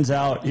stands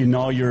out in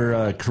all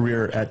your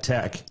career at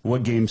Tech?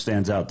 What game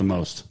stands out the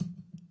most?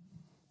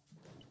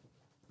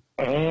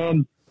 I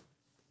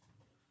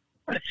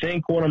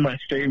think one of my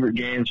favorite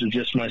games was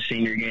just my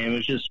senior game. It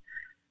was just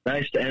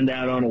nice to end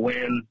out on a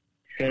win,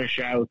 finish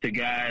out with the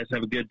guys,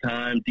 have a good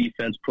time,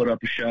 defense put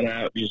up a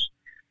shutout. Just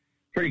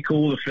pretty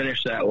cool to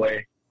finish that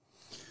way.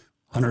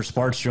 Hunter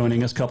Spartz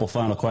joining us. A couple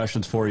final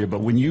questions for you. But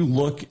when you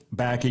look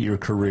back at your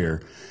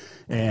career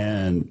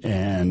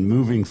and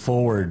moving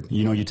forward,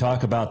 you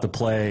talk about the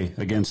play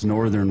against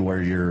Northern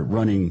where you're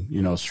running,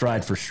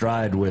 stride for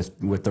stride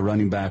with the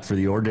running back for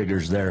the Ore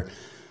Diggers there.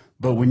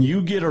 But when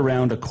you get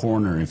around a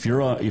corner, if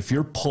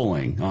you're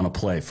pulling on a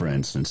play, for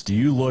instance, do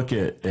you look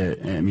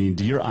do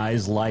your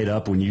eyes light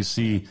up when you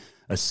see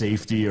a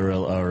safety or a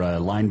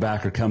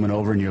linebacker coming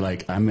over and you're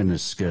like, I'm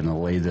just going to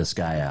lay this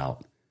guy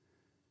out?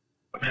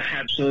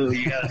 Absolutely.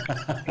 You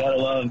gotta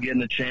love getting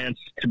the chance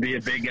to be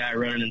a big guy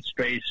running in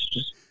space,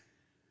 just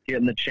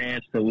getting the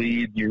chance to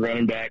lead your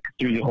running back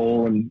through the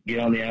hole and get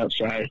on the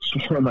outside. It's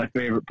one of my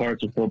favorite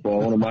parts of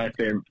football. One of my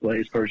favorite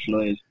plays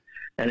personally is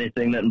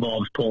anything that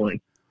involves pulling.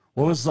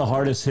 What was the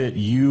hardest hit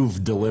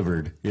you've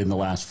delivered in the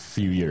last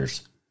few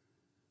years?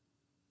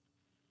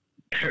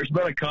 There's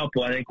been a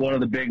couple. I think one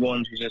of the big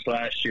ones was just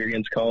last year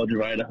against College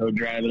of Idaho,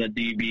 driving a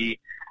DB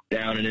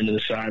down and into the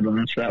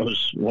sidelines. That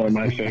was one of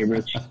my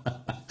favorites.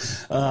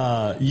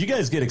 You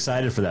guys get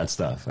excited for that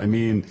stuff. I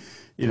mean,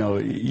 you know,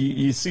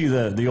 you see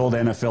the old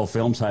NFL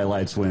films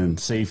highlights when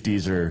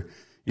safeties are,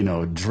 you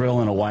know,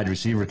 drilling a wide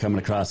receiver coming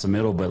across the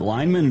middle, but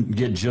linemen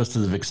get just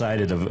as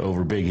excited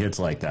over big hits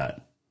like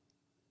that.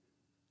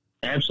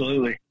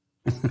 Absolutely.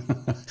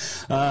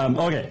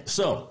 Okay,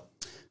 so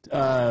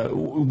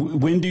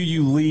when do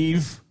you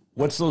leave?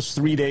 What's those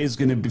 4 days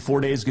going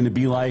to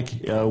be like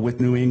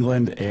with New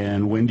England,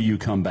 and when do you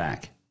come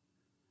back?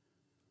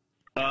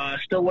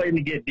 Still waiting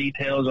to get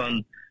details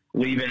on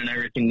leaving and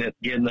everything that's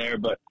getting there,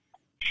 but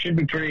should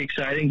be pretty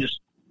exciting.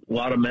 Just a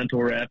lot of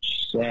mental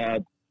reps.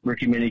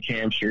 Rookie mini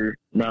camps are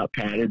not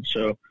padded,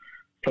 so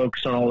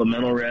focus on all the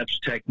mental reps,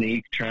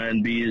 technique, try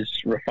and be as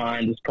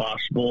refined as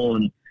possible,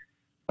 and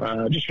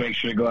just make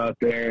sure to go out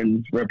there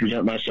and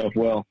represent myself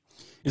well.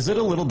 Is it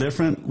a little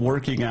different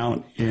working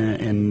out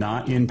and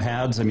not in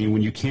pads? I mean,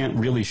 when you can't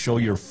really show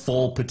your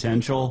full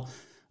potential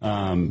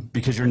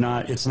because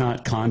it's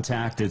not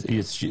contact.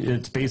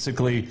 It's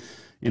basically,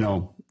 you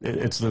know,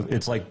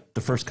 it's like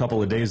the first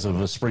couple of days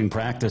of a spring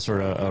practice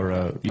or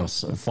a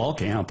fall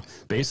camp,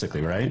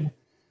 basically, right?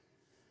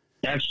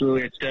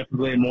 Absolutely. It's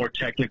definitely a more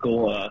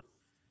technical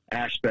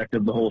aspect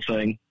of the whole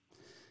thing.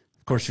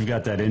 Of course, you've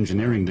got that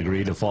engineering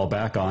degree to fall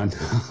back on.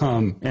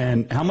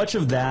 And how much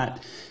of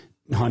that,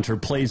 Hunter,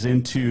 plays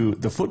into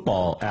the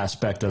football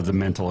aspect of the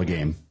mental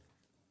game?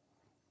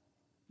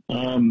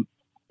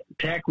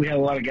 Tech, we have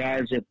a lot of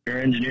guys that are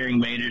engineering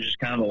majors just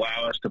kind of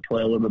allow us to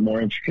play a little bit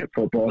more intricate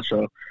football.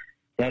 So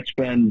that's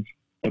been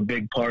a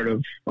big part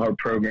of our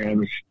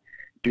program, is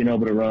being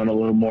able to run a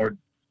little more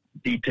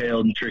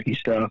detailed and tricky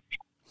stuff.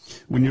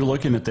 When you're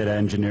looking at that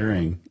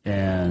engineering,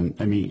 and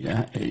I mean,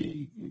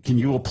 can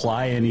you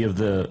apply any of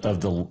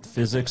the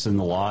physics and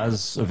the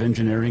laws of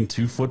engineering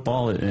to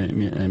football? I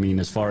mean,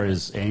 as far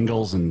as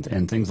angles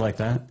and things like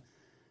that?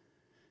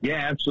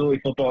 Yeah, absolutely.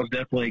 Football is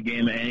definitely a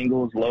game of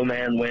angles. Low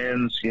man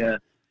wins. Yeah,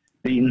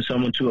 beating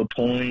someone to a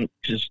point.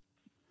 Just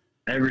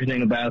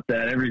everything about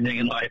that. Everything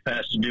in life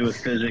has to do with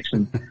physics,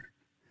 and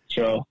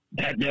so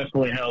that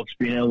definitely helps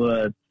being able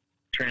to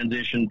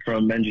transition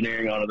from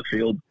engineering onto the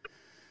field.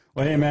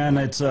 Well, hey, man,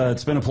 it's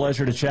been a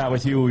pleasure to chat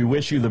with you. We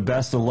wish you the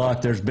best of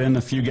luck. There's been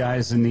a few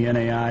guys in the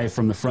NAI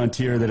from the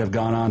Frontier that have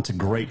gone on to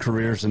great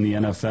careers in the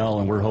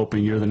NFL, and we're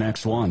hoping you're the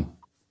next one.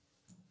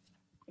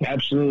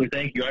 Absolutely.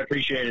 Thank you. I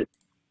appreciate it.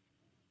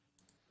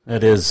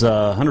 That is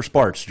Hunter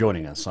Spartz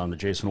joining us on the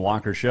Jason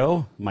Walker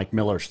Show. Mike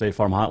Miller, State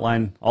Farm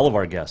Hotline. All of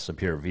our guests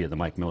appear via the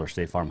Mike Miller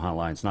State Farm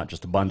Hotline. It's not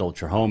just a bundle. It's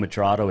your home, it's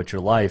your auto, it's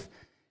your life.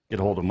 Get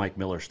a hold of Mike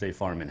Miller State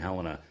Farm in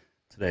Helena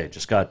today.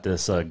 Just got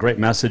this great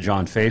message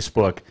on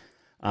Facebook.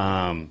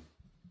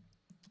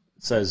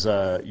 Says,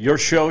 your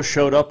show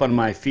showed up on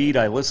my feed.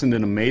 I listened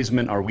in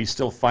amazement. Are we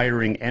still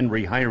firing and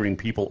rehiring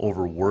people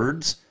over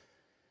words?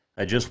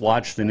 I just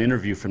watched an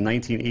interview from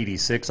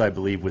 1986, I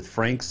believe, with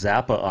Frank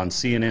Zappa on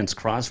CNN's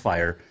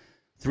Crossfire.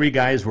 3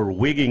 guys were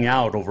wigging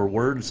out over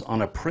words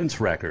on a Prince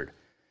record.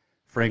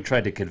 Frank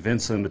tried to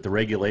convince them that the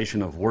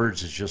regulation of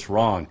words is just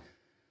wrong.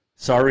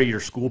 Sorry your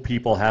school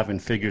people haven't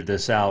figured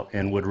this out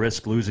and would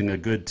risk losing a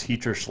good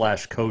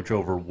teacher/coach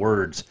over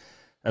words.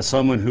 As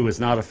someone who is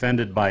not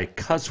offended by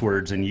cuss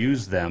words and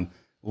use them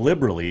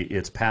liberally,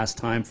 it's past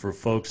time for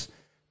folks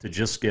to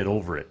just get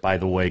over it. By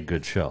the way,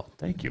 good show.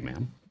 Thank you,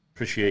 man.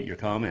 Appreciate your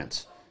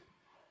comments.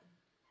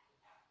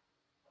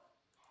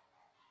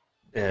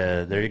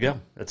 There you go.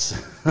 That's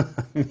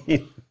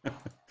Clint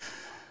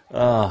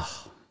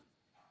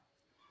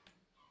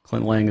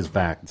Layng is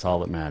back. That's all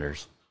that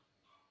matters.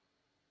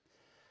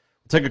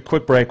 We'll take a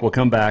quick break. We'll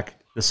come back.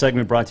 This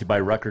segment brought to you by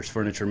Rucker's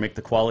Furniture. Make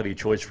the quality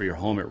choice for your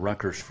home at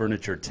Rucker's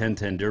Furniture,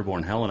 1010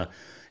 Dearborn, Helena.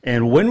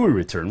 And when we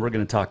return, we're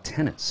going to talk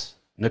tennis.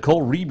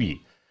 Nicole Riebe,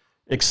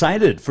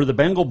 excited for the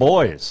Bengal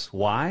boys.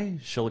 Why?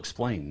 She'll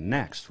explain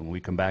next when we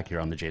come back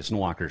here on the Jason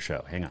Walker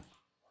Show. Hang on.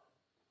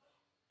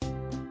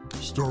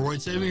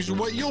 Store-wide savings are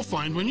what you'll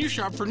find when you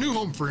shop for new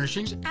home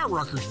furnishings at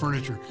Rucker's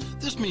Furniture.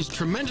 This means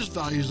tremendous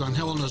values on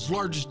Helena's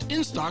largest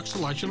in-stock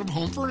selection of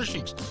home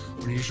furnishings.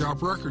 When you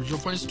shop Rucker's, you'll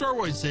find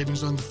store-wide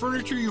savings on the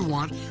furniture you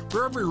want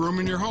for every room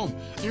in your home.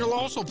 And you'll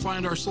also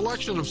find our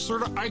selection of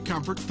Serta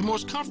iComfort, the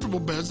most comfortable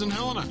beds in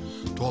Helena.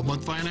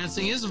 12-month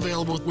financing is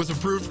available with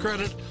approved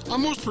credit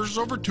on most purchases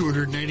over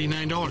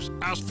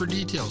 $289. Ask for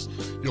details.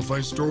 You'll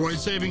find store-wide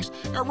savings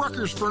at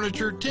Rucker's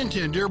Furniture,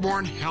 1010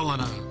 Dearborn,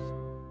 Helena.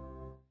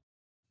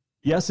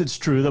 Yes, it's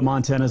true that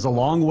Montana is a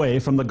long way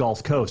from the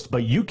Gulf Coast,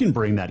 but you can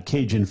bring that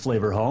Cajun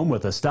flavor home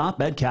with a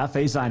stop at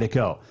Cafe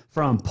Zydeco.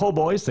 From po'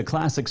 boys to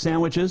classic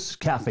sandwiches,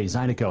 Cafe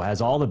Zydeco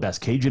has all the best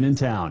Cajun in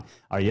town.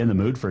 Are you in the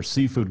mood for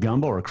seafood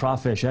gumbo or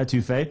crawfish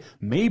etouffee?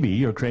 Maybe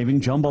you're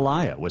craving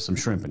jambalaya with some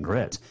shrimp and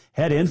grits.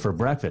 Head in for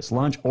breakfast,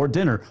 lunch, or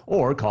dinner,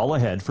 or call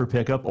ahead for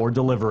pickup or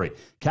delivery.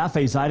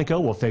 Cafe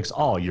Zydeco will fix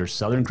all your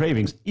southern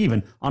cravings,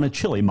 even on a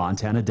chilly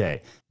Montana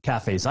day.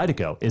 Cafe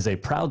Zydeco is a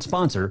proud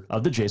sponsor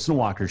of the Jason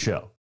Walker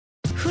Show.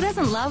 Who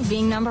doesn't love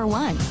being number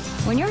one?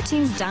 When your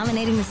team's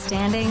dominating the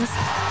standings,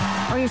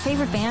 or your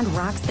favorite band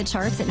rocks the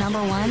charts at number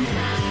one,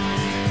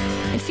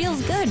 it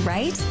feels good,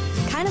 right?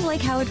 Kind of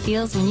like how it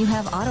feels when you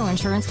have auto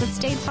insurance with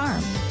State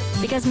Farm.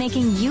 Because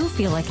making you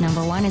feel like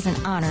number one is an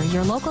honor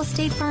your local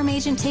State Farm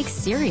agent takes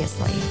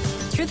seriously.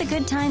 Through the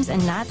good times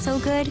and not so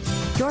good,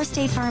 your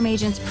State Farm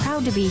agent's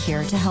proud to be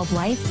here to help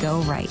life go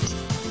right.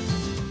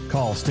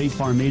 Call State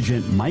Farm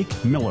agent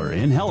Mike Miller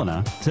in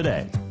Helena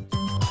today.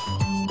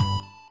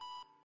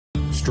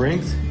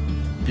 Strength,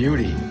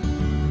 beauty,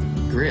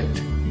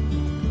 grit,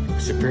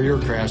 superior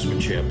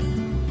craftsmanship.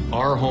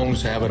 Our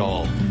homes have it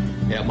all.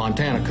 At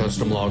Montana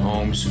Custom Log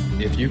Homes,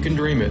 if you can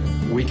dream it,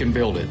 we can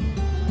build it.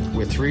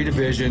 With 3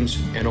 divisions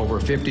and over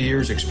 50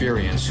 years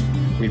experience,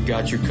 we've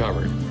got you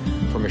covered.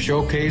 From a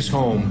showcase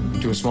home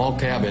to a small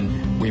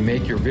cabin, we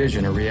make your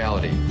vision a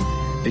reality.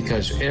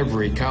 Because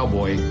every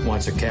cowboy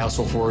wants a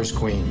castle for his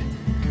queen.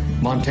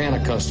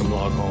 Montana Custom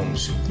Log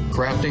Homes,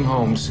 crafting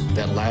homes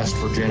that last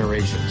for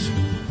generations.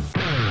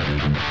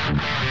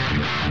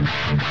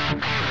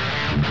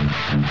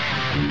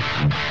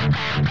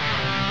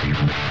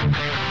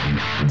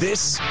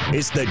 This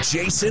is the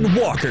Jason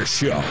Walker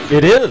Show.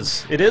 It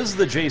is. It is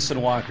the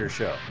Jason Walker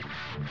Show.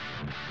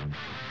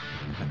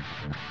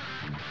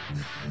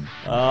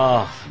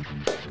 Oh,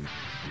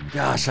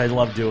 gosh, I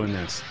love doing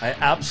this. I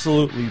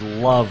absolutely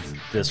love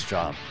this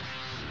job.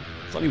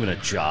 It's not even a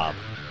job.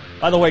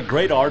 By the way,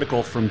 great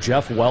article from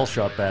Jeff Welsh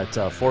up at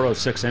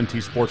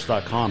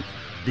 406mtsports.com.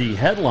 The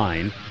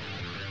headline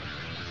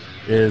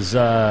is,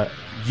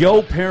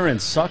 Yo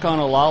parents, suck on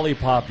a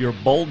lollipop, you're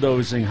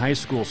bulldozing high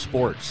school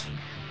sports.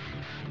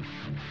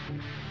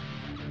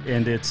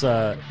 And it's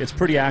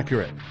pretty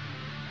accurate.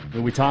 I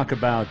mean, we talk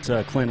about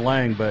Clint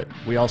Layng, but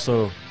we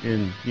also,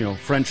 in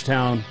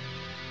Frenchtown,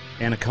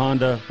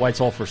 Anaconda, White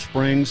Sulphur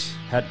Springs,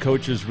 had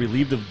coaches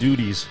relieved of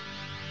duties.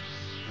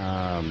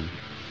 To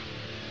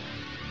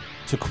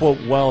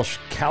quote Welsh,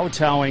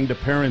 kowtowing to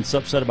parents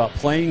upset about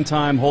playing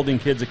time, holding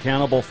kids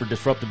accountable for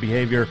disruptive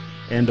behavior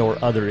and or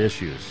other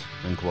issues,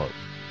 end quote.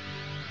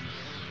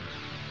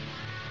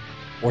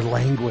 Or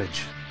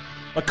language.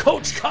 A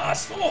coach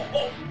cost.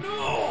 Oh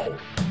no!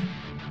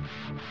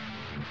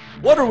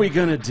 What are we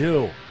going to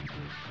do?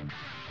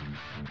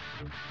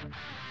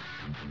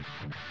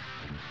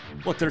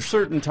 Look, there's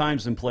certain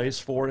times and place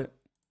for it,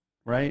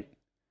 right?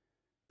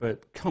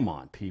 But come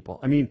on, people.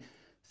 I mean,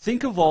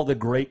 think of all the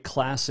great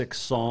classic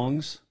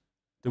songs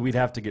that we'd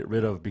have to get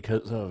rid of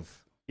because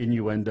of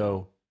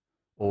innuendo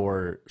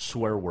or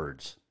swear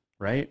words,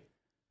 right?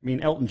 I mean,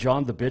 Elton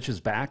John, The Bitch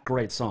Is Back,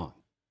 great song.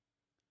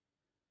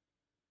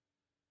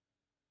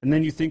 And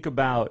then you think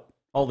about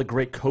all the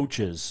great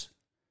coaches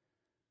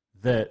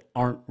that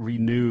aren't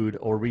renewed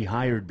or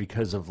rehired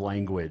because of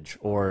language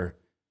or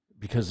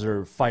because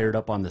they're fired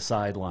up on the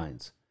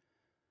sidelines.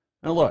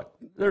 Now, look,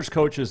 there's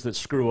coaches that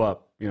screw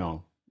up,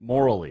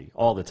 morally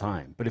all the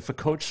time. But if a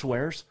coach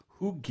swears,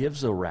 who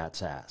gives a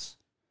rat's ass?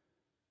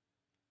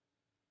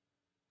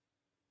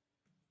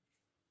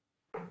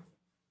 All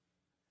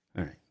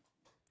right.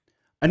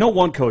 I know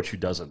one coach who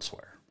doesn't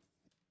swear.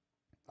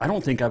 I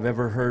don't think I've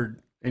ever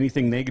heard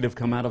anything negative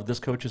come out of this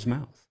coach's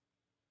mouth.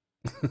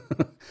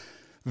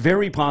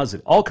 Very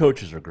positive. All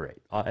coaches are great.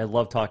 I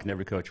love talking to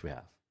every coach we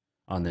have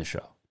on this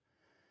show.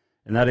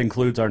 And that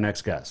includes our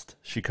next guest.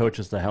 She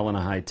coaches the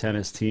Helena High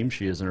tennis team.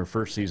 She is in her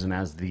first season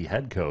as the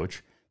head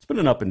coach. It's been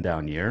an up and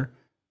down year,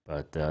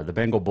 but the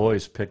Bengal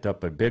boys picked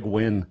up a big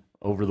win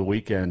over the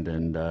weekend,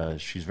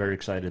 and she's very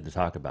excited to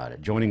talk about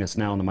it. Joining us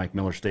now on the Mike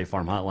Miller State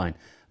Farm Hotline,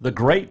 the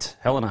great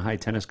Helena High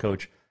tennis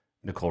coach,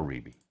 Nicole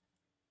Riebe.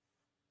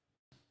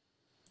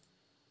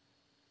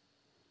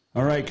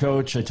 All right,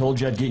 Coach, I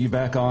told you I'd get you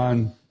back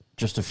on.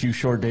 Just a few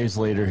short days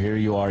later, here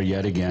you are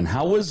yet again.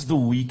 How was the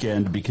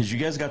weekend? Because you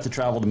guys got to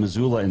travel to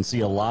Missoula and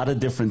see a lot of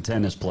different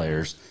tennis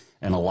players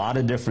and a lot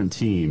of different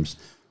teams.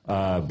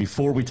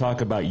 Before we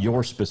talk about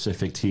your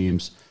specific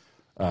teams,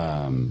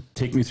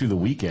 take me through the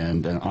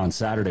weekend on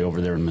Saturday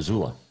over there in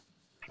Missoula.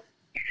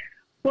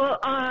 Well,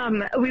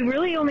 we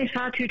really only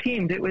saw 2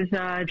 teams. It was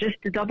just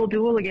a double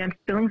duel against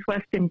Billings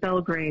West and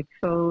Belgrade.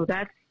 So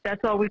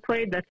that's all we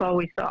played. That's all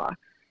we saw.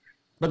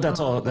 But that's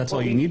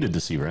all you needed to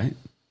see, right?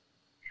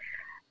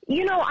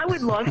 I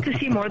would love to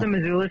see more of the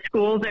Missoula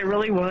schools. I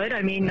really would.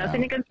 I mean,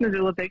 nothing against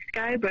Missoula Big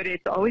Sky, but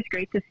it's always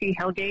great to see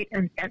Hellgate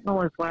and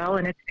Sentinel as well.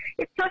 And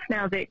it's tough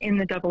now that in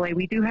the AA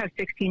we do have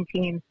 16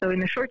 teams. So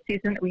in the short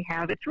season that we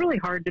have, it's really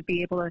hard to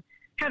be able to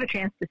have a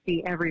chance to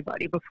see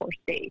everybody before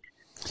state.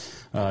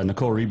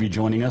 Nicole Riebe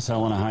joining us,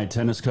 Helena High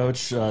tennis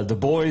coach. The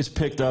boys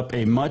picked up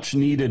a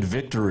much-needed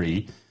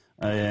victory,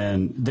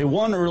 and they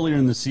won earlier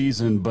in the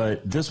season,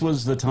 but this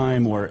was the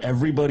time where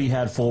everybody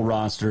had full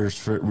rosters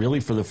for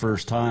the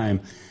first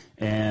time.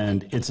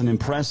 And it's an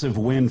impressive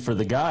win for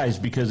the guys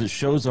because it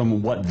shows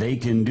them what they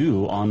can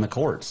do on the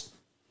courts.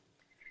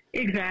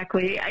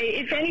 Exactly.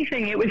 If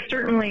anything, it was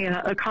certainly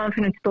a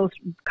confidence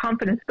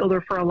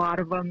builder for a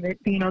lot of them. That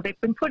they've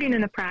been putting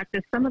in the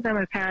practice. Some of them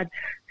have had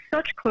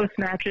such close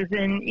matches,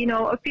 and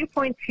a few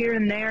points here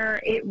and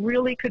there. It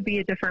really could be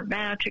a different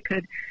match. It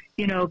could,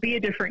 be a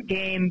different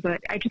game.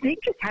 But I just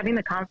think just having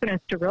the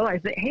confidence to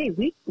realize that hey,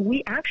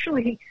 we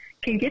actually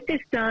can get this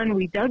done.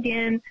 We dug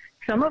in.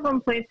 Some of them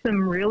played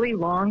some really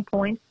long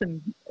points,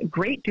 some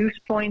great deuce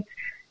points.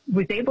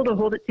 was able to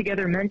hold it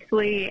together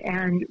mentally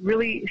and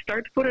really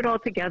start to put it all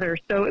together.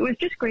 So it was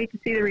just great to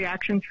see the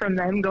reactions from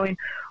them going,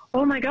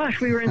 oh my gosh,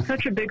 we were in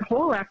such a big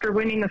hole after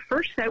winning the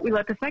first set. We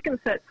let the second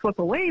set slip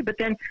away, but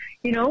then,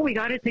 we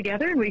got it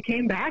together and we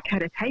came back,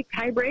 had a tight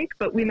tie break,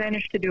 but we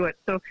managed to do it.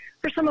 So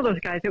for some of those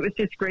guys, it was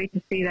just great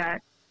to see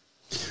that.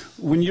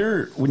 When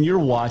you're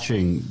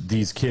watching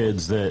these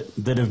kids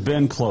that have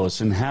been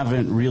close and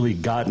haven't really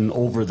gotten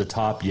over the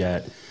top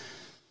yet,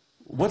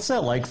 what's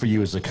that like for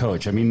you as a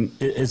coach? I mean,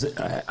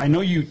 I know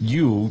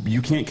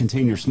you can't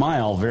contain your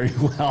smile very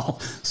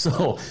well.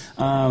 So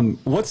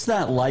what's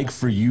that like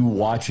for you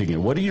watching it?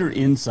 What are your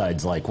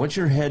insides like? What's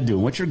your head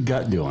doing? What's your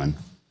gut doing?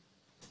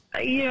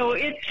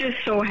 It's just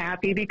so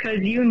happy because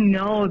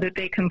that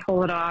they can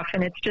pull it off.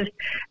 And it's just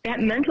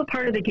that mental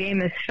part of the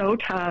game is so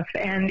tough.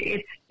 And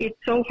it's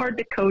so hard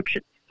to coach.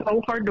 It's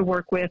so hard to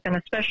work with. And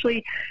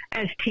especially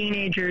as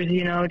teenagers,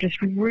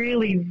 just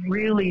really,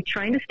 really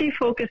trying to stay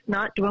focused,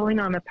 not dwelling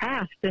on the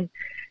past. And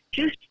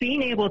just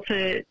being able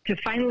to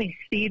finally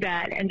see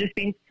that and just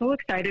being so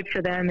excited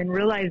for them and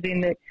realizing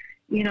that,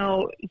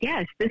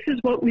 yes, this is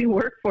what we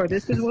work for.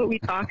 This is what we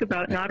talk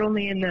about, not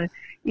only in the,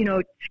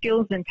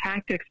 skills and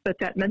tactics, but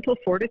that mental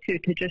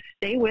fortitude to just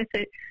stay with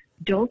it.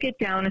 Don't get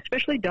down,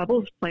 especially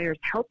doubles players.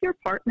 Help your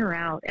partner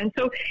out. And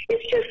so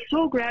it's just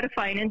so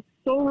gratifying and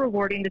so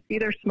rewarding to see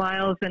their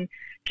smiles and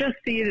just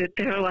see that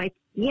they're like,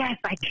 yes,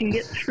 I can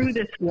get through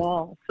this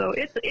wall. So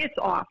it's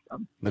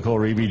awesome. Nicole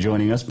Riebe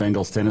joining us,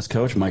 Bengals tennis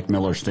coach, Mike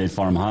Miller, State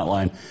Farm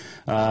Hotline.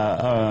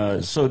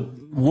 So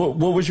what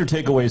was your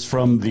takeaways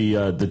from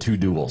the two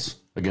duels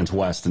against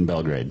West and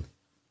Belgrade?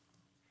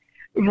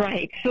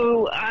 Right.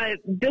 So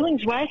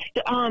Billings West,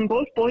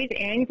 both boys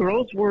and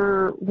girls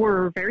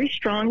were very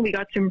strong. We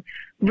got some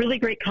really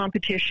great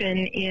competition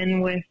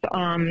in with,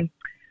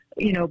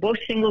 both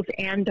singles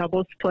and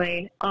doubles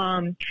play.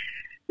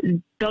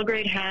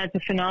 Belgrade has a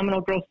phenomenal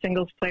girls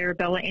singles player,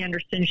 Bella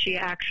Anderson. She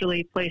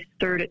actually placed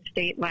third at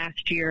state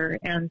last year.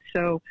 And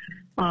so,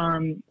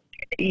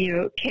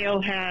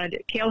 Kale had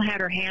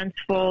her hands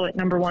full at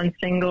number one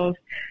singles.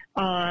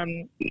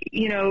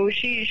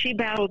 She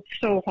battled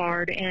so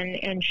hard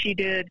and she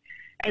did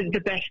as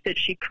the best that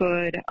she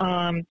could.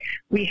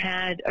 We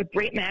had a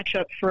great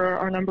matchup for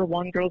our number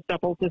one girls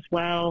doubles as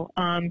well.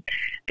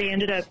 They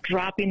ended up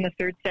dropping the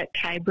third set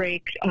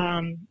tiebreak,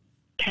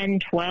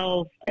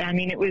 10-12. I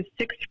mean, it was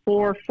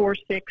 6-4,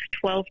 4-6,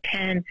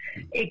 12-10.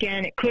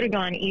 Again, it could have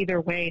gone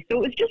either way. So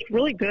it was just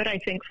really good, I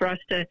think, for us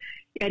to,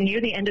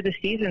 near the end of the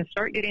season,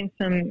 start getting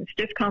some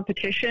stiff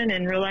competition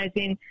and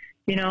realizing,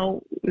 a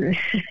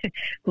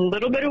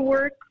little bit of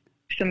work,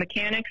 some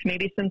mechanics,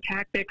 maybe some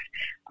tactics,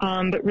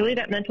 but really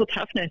that mental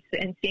toughness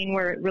and seeing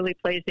where it really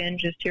plays in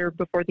just here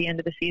before the end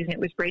of the season. It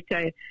was great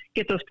to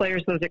get those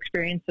players those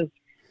experiences.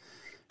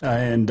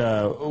 And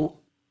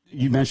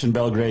you mentioned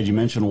Belgrade, you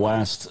mentioned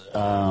West.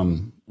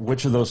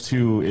 Which of those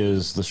two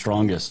is the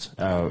strongest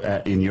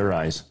in your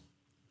eyes?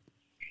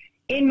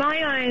 In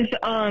my eyes,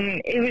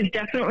 it was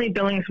definitely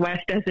Billings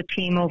West as a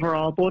team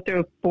overall. Both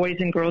their boys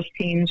and girls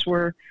teams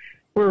were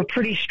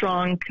pretty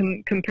strong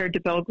compared to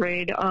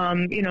Belgrade.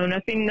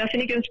 Nothing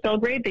against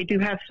Belgrade. They do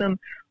have some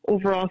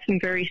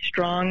very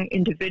strong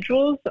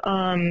individuals.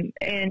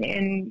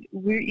 And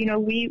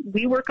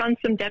we work on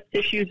some depth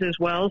issues as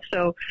well.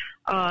 So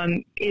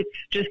it's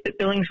just that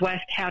Billings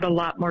West had a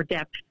lot more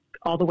depth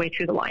all the way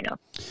through the lineup.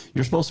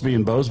 You're supposed to be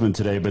in Bozeman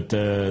today, but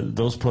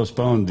those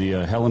postponed.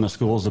 The Helena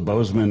schools, the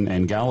Bozeman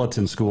and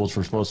Gallatin schools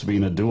were supposed to be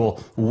in a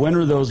duel. When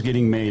are those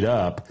getting made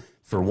up?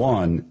 For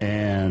one,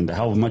 and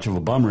how much of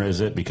a bummer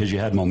is it because you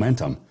had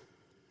momentum?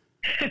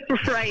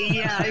 Right,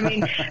 yeah. I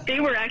mean, they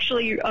were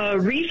actually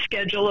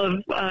reschedule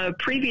of a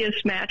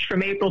previous match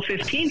from April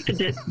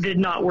 15th did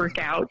not work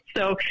out.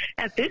 So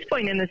at this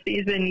point in the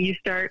season, you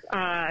start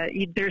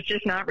there's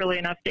just not really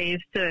enough days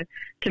to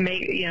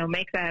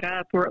make that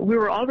up. We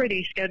were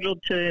already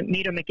scheduled to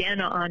meet them again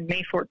on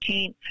May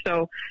 14th.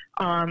 So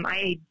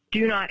I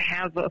do not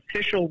have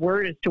official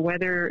word as to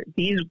whether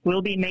these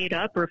will be made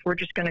up or if we're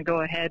just going to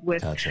go ahead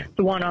with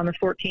the one on the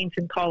 14th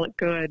and call it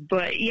good.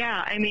 But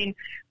yeah, I mean,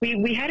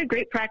 we had a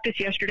great practice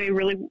yesterday,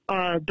 really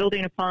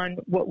building upon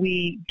what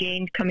we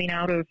gained coming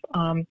out of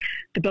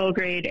the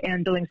Belgrade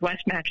and Billings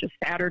West matches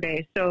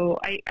Saturday. So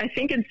I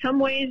think in some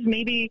ways,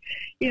 maybe,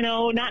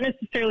 not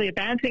necessarily a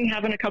bad thing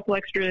having a couple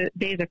extra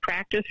days of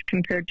practice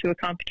compared to a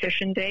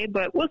competition day,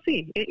 but we'll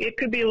see. It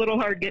could be a little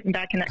hard getting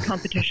back in that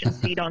competition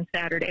seat on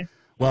Saturday.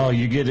 Well,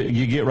 you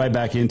get right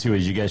back into it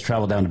as you guys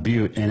travel down to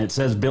Butte, and it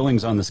says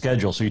Billings on the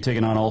schedule. So you're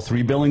taking on all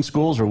three Billings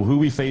schools, or who are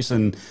we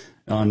facing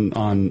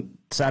on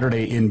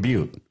Saturday in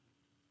Butte?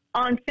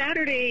 On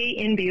Saturday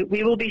in Butte,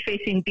 we will be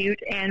facing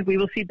Butte, and we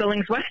will see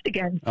Billings West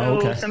again.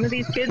 So some of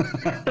these kids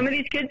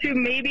who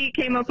maybe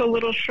came up a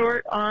little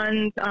short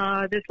on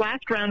this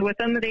last round with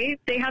them, they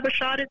have a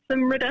shot at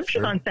some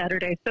redemption on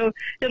Saturday. So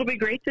it'll be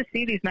great to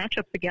see these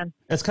matchups again.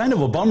 It's kind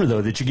of a bummer,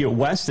 though, that you get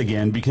West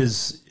again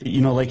because,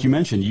 like you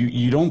mentioned,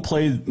 you don't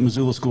play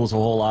Missoula schools a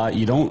whole lot.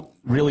 You don't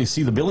really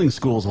see the Billings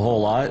schools a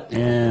whole lot,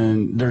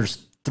 and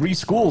there's 3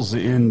 schools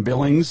in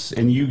Billings,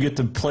 and you get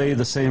to play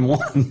the same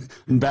one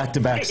in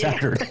back-to-back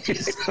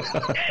Saturdays.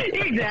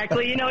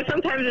 Exactly. You know,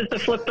 sometimes it's the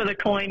flip of the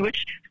coin.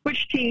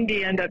 Which team do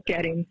you end up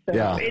getting?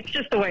 So it's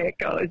just the way it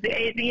goes.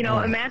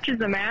 A match is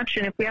a match,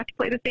 and if we have to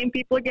play the same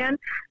people again,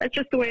 that's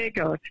just the way it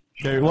goes.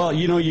 Well,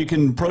 you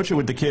can approach it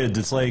with the kids.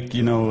 It's like,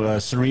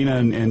 Serena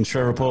and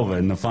Sharapova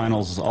in the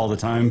finals all the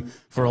time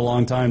for a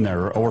long time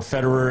there, or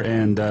Federer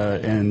and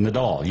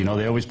Nadal.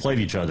 They always played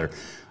each other.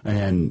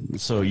 And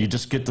so you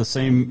just get the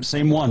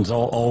same ones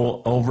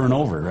all over and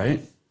over, right?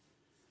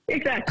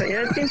 Exactly.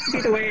 That seems to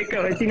be the way it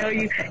goes.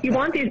 You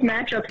want these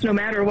matchups no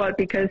matter what,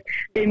 because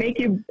they make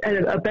you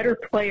a better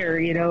player.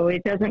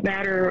 It doesn't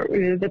matter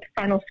the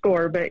final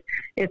score, but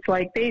it's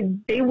like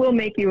they will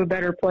make you a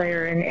better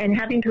player. And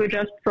having to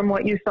adjust from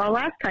what you saw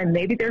last time,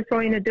 maybe they're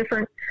throwing a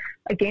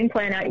game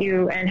plan at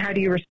you, and how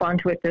do you respond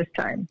to it this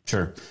time?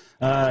 Sure.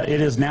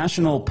 It is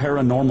National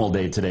Paranormal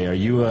Day today. Are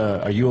you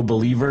a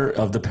believer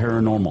of the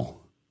paranormal?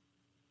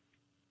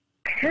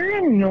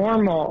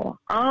 Paranormal.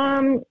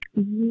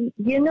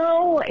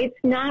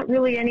 It's not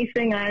really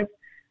anything I've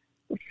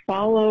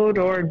followed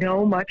or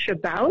know much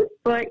about,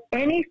 but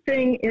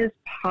anything is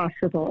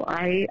possible.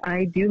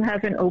 I do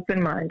have an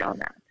open mind on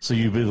that. So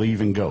you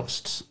believe in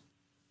ghosts?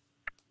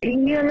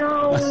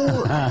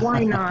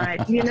 Why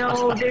not?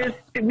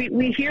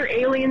 We hear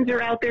aliens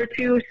are out there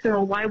too,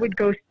 so why would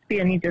ghosts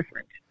be any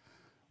different?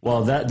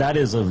 Well,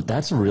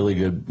 that's a really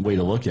good way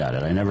to look at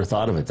it. I never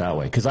thought of it that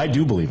way, because I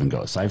do believe in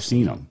ghosts. I've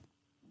seen them.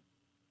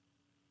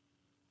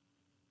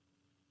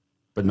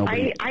 But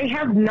nobody. I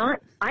have not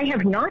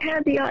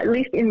had at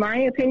least in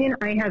my opinion,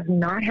 I have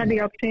not had the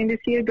opportunity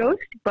to see a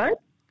ghost,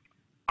 but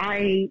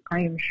I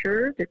am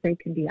sure that they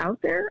can be out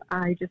there.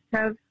 I just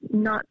have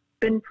not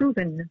been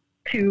proven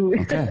to.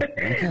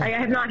 Okay. I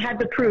have not had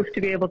the proof to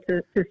be able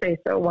to say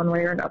so one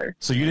way or another.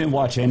 So you didn't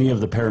watch any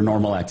of the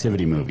Paranormal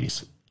Activity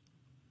movies?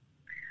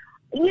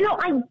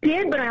 I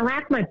did, but I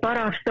laughed my butt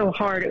off so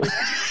hard. It was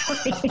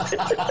funny.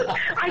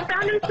 I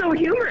found him so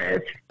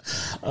humorous.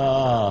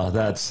 Oh,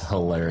 that's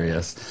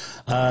hilarious.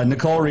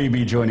 Nicole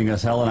Riebe joining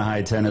us, Helena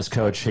High tennis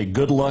coach. Hey,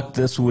 good luck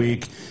this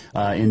week.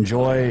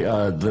 Enjoy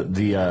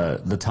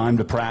the time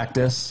to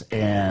practice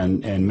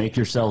and make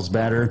yourselves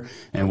better.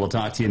 And we'll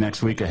talk to you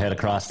next week ahead of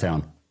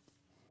Crosstown.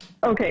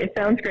 Okay,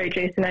 sounds great,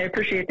 Jason. I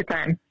appreciate the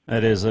time.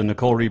 That is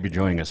Nicole Riebe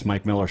joining us.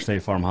 Mike Miller,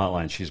 State Farm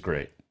Hotline. She's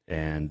great.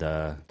 And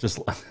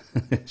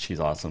she's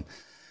awesome.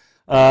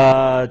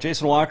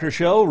 Jason Walker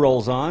Show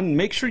rolls on.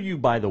 Make sure you,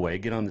 by the way,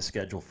 get on the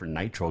schedule for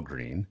Nitro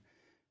Green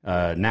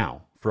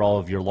now for all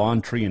of your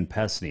lawn, tree, and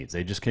pest needs.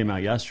 They just came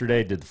out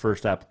yesterday, did the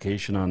first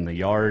application on the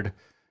yard,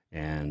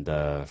 and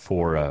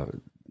for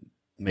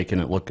making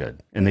it look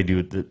good. And they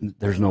do.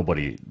 There's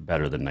nobody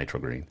better than Nitro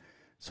Green.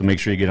 So make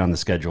sure you get on the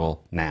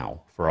schedule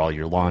now for all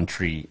your lawn,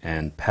 tree,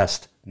 and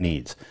pest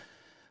needs.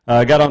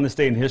 Got on this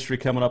day in history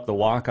coming up, the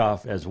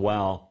walk-off as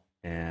well.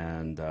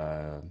 And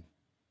I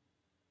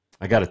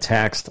got a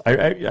text.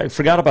 I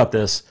forgot about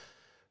this,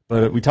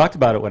 but we talked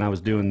about it when I was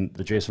doing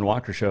the Jason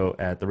Walker Show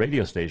at the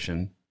radio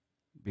station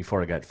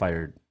before I got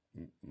fired,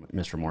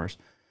 Mr. Morris,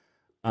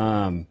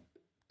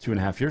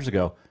 2.5 years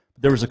ago.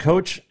 There was a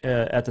coach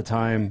at the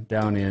time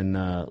down in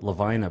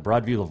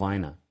Broadview,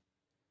 Lavina,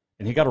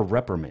 and he got a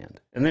reprimand.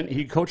 And then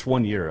he coached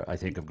 1 year, I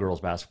think, of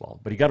girls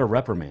basketball, but he got a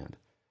reprimand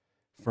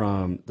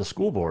from the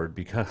school board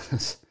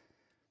because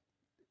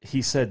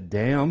he said,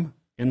 damn,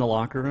 in the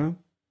locker room,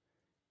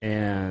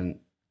 and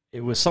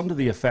it was something to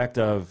the effect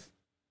of,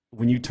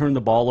 when you turn the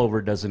ball over,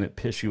 doesn't it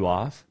piss you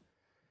off?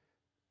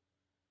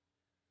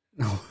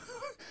 No.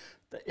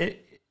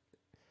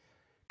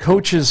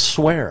 Coaches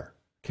swear,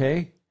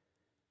 okay?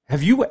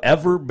 Have you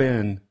ever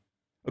been,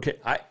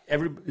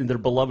 their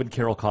beloved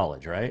Carroll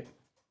College, right?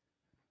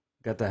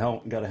 Got a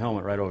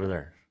helmet right over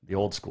there, the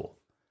old school.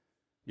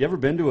 You ever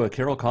been to a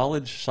Carroll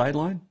College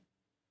sideline?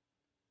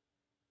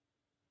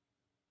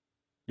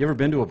 You ever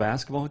been to a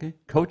basketball game?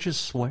 Coaches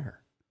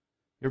swear.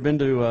 You ever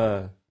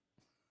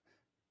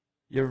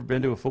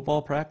been to a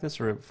football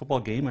practice or a football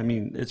game? I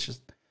mean, it's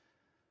just.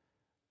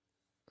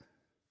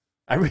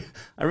 I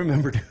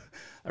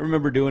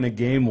remember doing a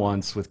game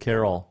once with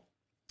Carroll,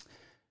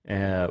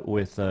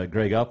 with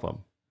Greg Upham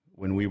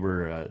when we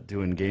were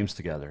doing games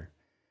together,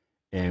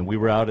 and we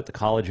were out at the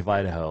College of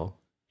Idaho,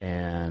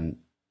 and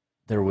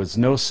there was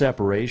no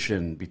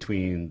separation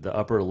between the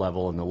upper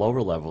level and the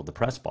lower level of the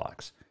press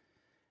box,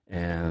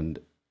 and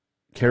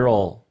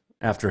Carroll,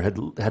 after had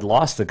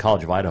lost the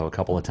College of Idaho a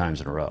couple of times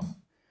in a row,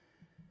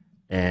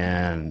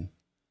 and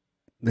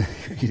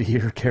you'd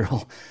hear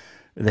Carroll.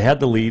 They had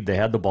the lead, they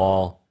had the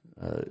ball,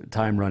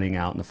 time running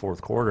out in the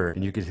fourth quarter,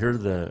 and you could hear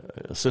the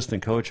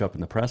assistant coach up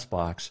in the press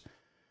box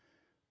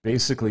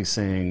basically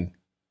saying,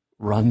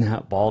 "Run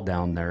that ball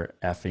down their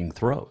effing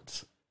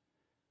throats."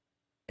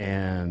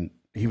 And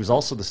he was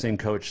also the same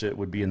coach that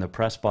would be in the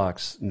press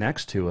box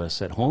next to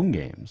us at home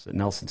games at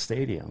Nelson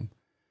Stadium.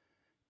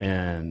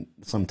 And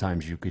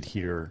sometimes you could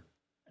hear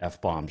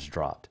F-bombs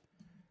dropped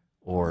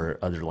or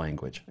other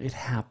language. It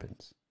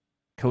happens.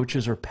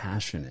 Coaches are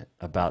passionate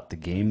about the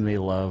game they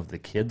love, the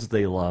kids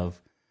they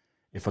love.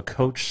 If a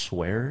coach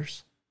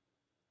swears,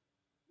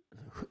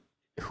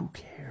 Who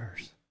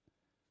cares?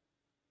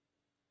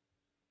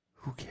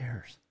 Who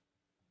cares?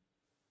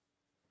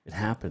 It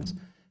happens.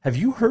 Have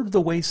you heard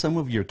the way some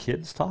of your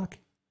kids talk,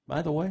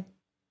 by the way?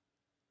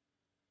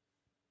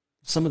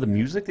 Some of the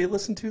music they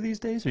listen to these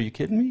days? Are you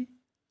kidding me?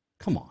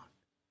 Come on.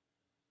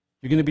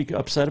 You're going to be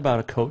upset about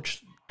a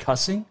coach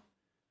cussing?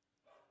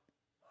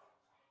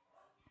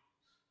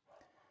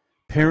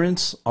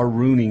 Parents are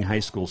ruining high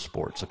school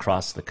sports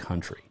across the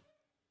country,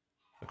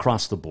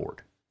 across the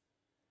board.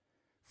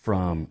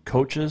 From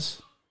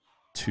coaches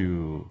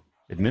to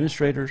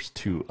administrators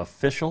to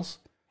officials,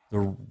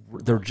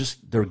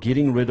 they're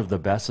getting rid of the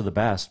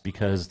best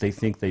because they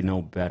think they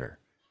know better.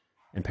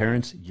 And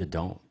parents, you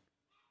don't.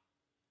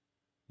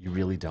 You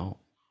really don't.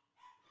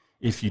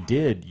 If you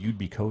did, you'd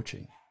be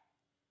coaching.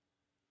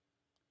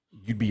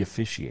 You'd be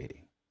officiating.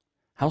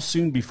 How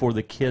soon before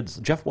the kids,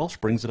 Jeff Welsh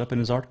brings it up in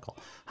his article,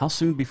 how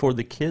soon before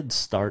the kids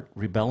start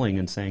rebelling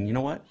and saying, you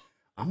know what,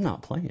 I'm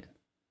not playing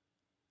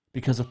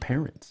because of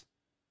parents.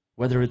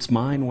 Whether it's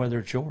mine, whether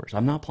it's yours,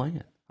 I'm not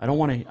playing. I don't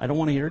want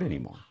to hear it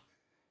anymore.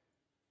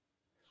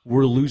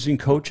 We're losing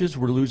coaches,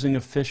 we're losing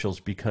officials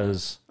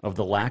because of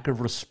the lack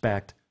of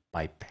respect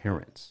by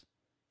parents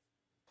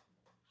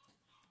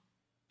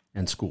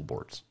and school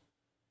boards.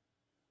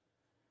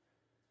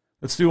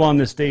 Let's do on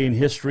this day in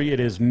history. It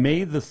is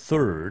May the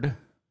 3rd.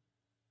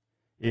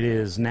 It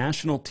is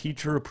National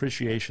Teacher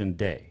Appreciation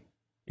Day.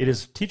 It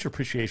is Teacher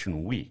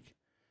Appreciation Week.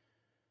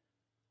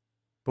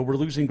 But we're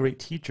losing great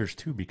teachers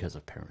too because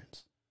of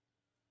parents.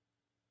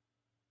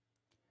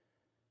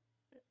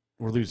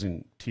 We're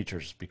losing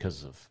teachers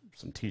because of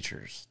some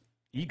teachers'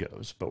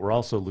 egos, but we're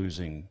also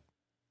losing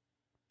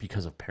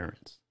because of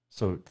parents.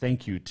 So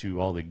thank you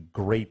to all the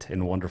great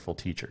and wonderful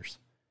teachers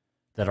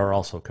that are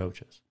also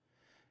coaches.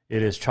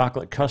 It is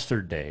Chocolate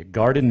Custard Day,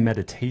 Garden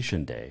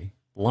Meditation Day,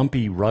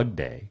 Lumpy Rug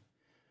Day,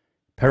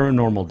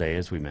 Paranormal Day,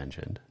 as we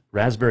mentioned,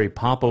 Raspberry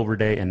Popover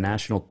Day, and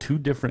National Two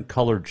Different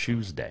Colored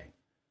Shoes Day.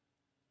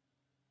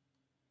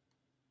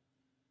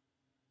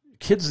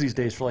 Kids these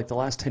days, for like the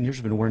last 10 years,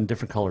 have been wearing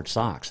different colored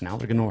socks. Now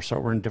they're going to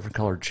start wearing different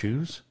colored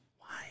shoes?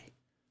 Why?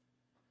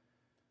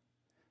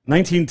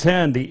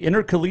 1910, the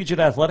Intercollegiate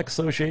Athletic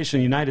Association of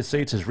the United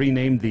States is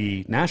renamed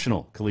the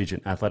National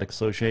Collegiate Athletic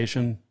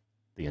Association,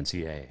 the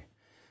NCAA.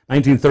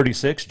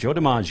 1936, Joe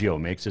DiMaggio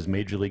makes his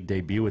Major League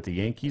debut with the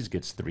Yankees,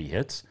 gets 3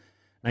 hits.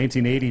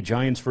 1980,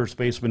 Giants first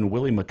baseman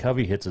Willie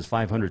McCovey hits his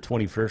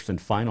 521st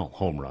and final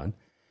home run.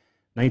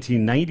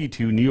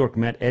 1992, New York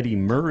Met Eddie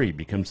Murray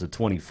becomes the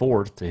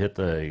 24th to hit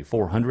the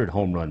 400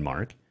 home run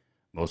mark,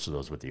 most of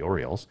those with the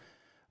Orioles.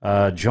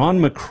 John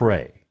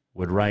McCrae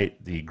would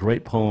write the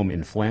great poem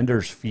In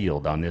Flanders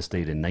Field on this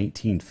date in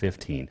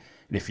 1915.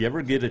 And if you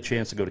ever get a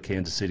chance to go to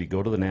Kansas City,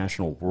 go to the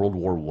National World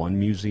War I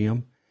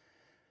Museum.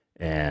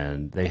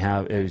 And they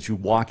have, as you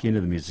walk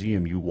into the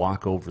museum, you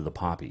walk over the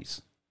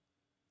poppies.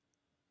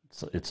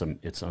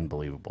 It's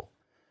unbelievable.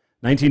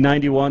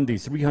 1991, the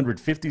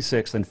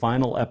 356th and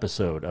final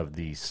episode of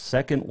the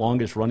second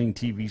longest running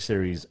TV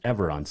series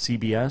ever on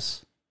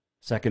CBS,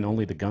 second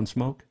only to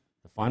Gunsmoke.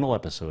 The final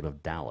episode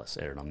of Dallas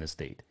aired on this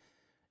date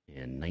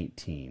in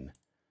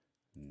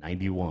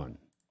 1991.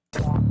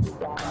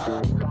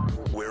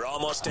 We're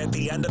almost at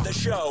the end of the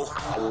show.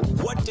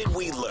 What did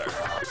we learn?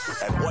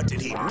 And what did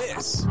he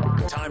miss?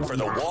 Time for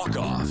the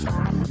walk-off.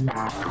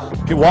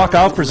 Okay,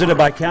 walk-off presented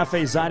by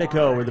Cafe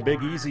Zydeco, where the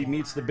Big Easy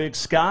meets the Big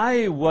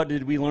Sky. What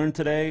did we learn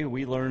today?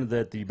 We learned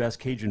that the best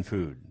Cajun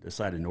food this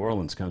side of New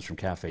Orleans comes from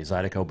Cafe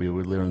Zydeco, but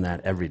we learn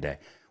that every day.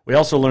 We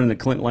also learned that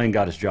Clint Layng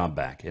got his job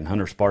back, and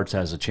Hunter Spartz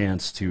has a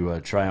chance to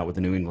try out with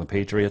the New England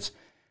Patriots,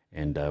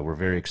 and we're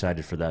very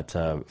excited for that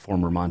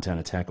former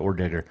Montana Tech ore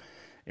digger.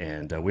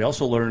 And we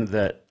also learned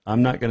that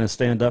I'm not going to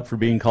stand up for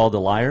being called a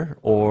liar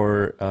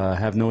or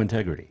have no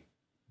integrity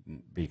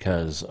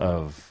because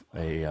of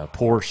a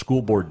poor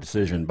school board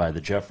decision by the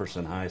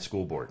Jefferson High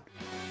School Board.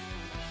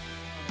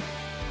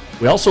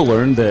 We also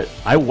learned that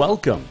I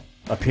welcome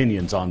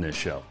opinions on this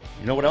show.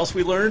 You know what else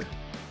we learned?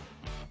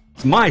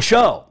 It's my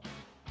show.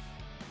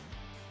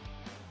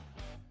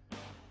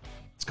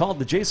 It's called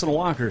The Jason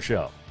Walker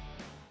Show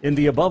in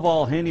the Above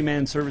All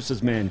Handyman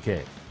Services Man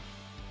Cave.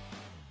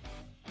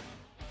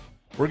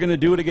 We're going to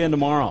do it again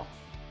tomorrow.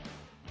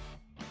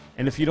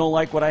 And if you don't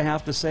like what I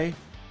have to say,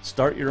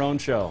 start your own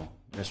show,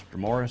 Mr.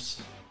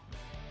 Morris,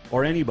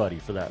 or anybody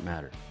for that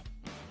matter.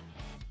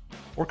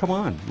 Or come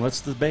on, let's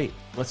debate.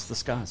 Let's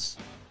discuss.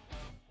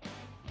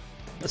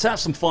 Let's have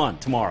some fun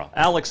tomorrow.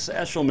 Alex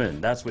Eshelman,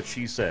 that's what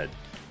she said.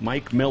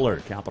 Mike Miller,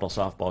 Capital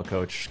softball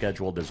coach,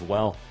 scheduled as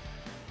well.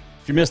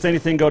 If you missed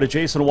anything, go to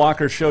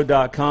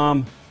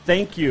jasonwalkershow.com.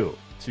 Thank you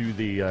to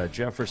the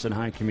Jefferson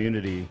High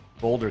community,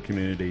 Boulder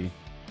community,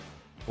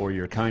 for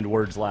your kind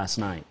words last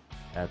night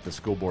at the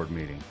school board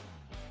meeting.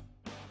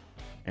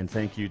 And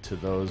thank you to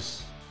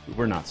those who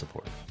were not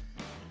supportive.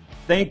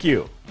 Thank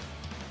you.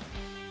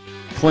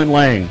 Clint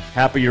Layng,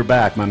 happy you're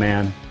back, my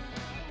man.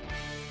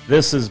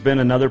 This has been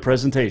another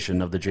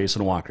presentation of The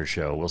Jason Walker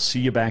Show. We'll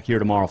see you back here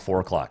tomorrow, 4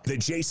 o'clock. The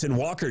Jason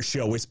Walker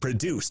Show is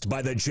produced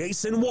by the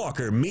Jason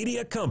Walker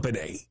Media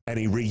Company.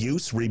 Any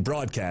reuse,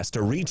 rebroadcast,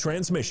 or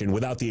retransmission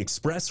without the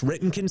express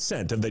written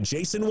consent of The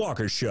Jason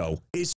Walker Show is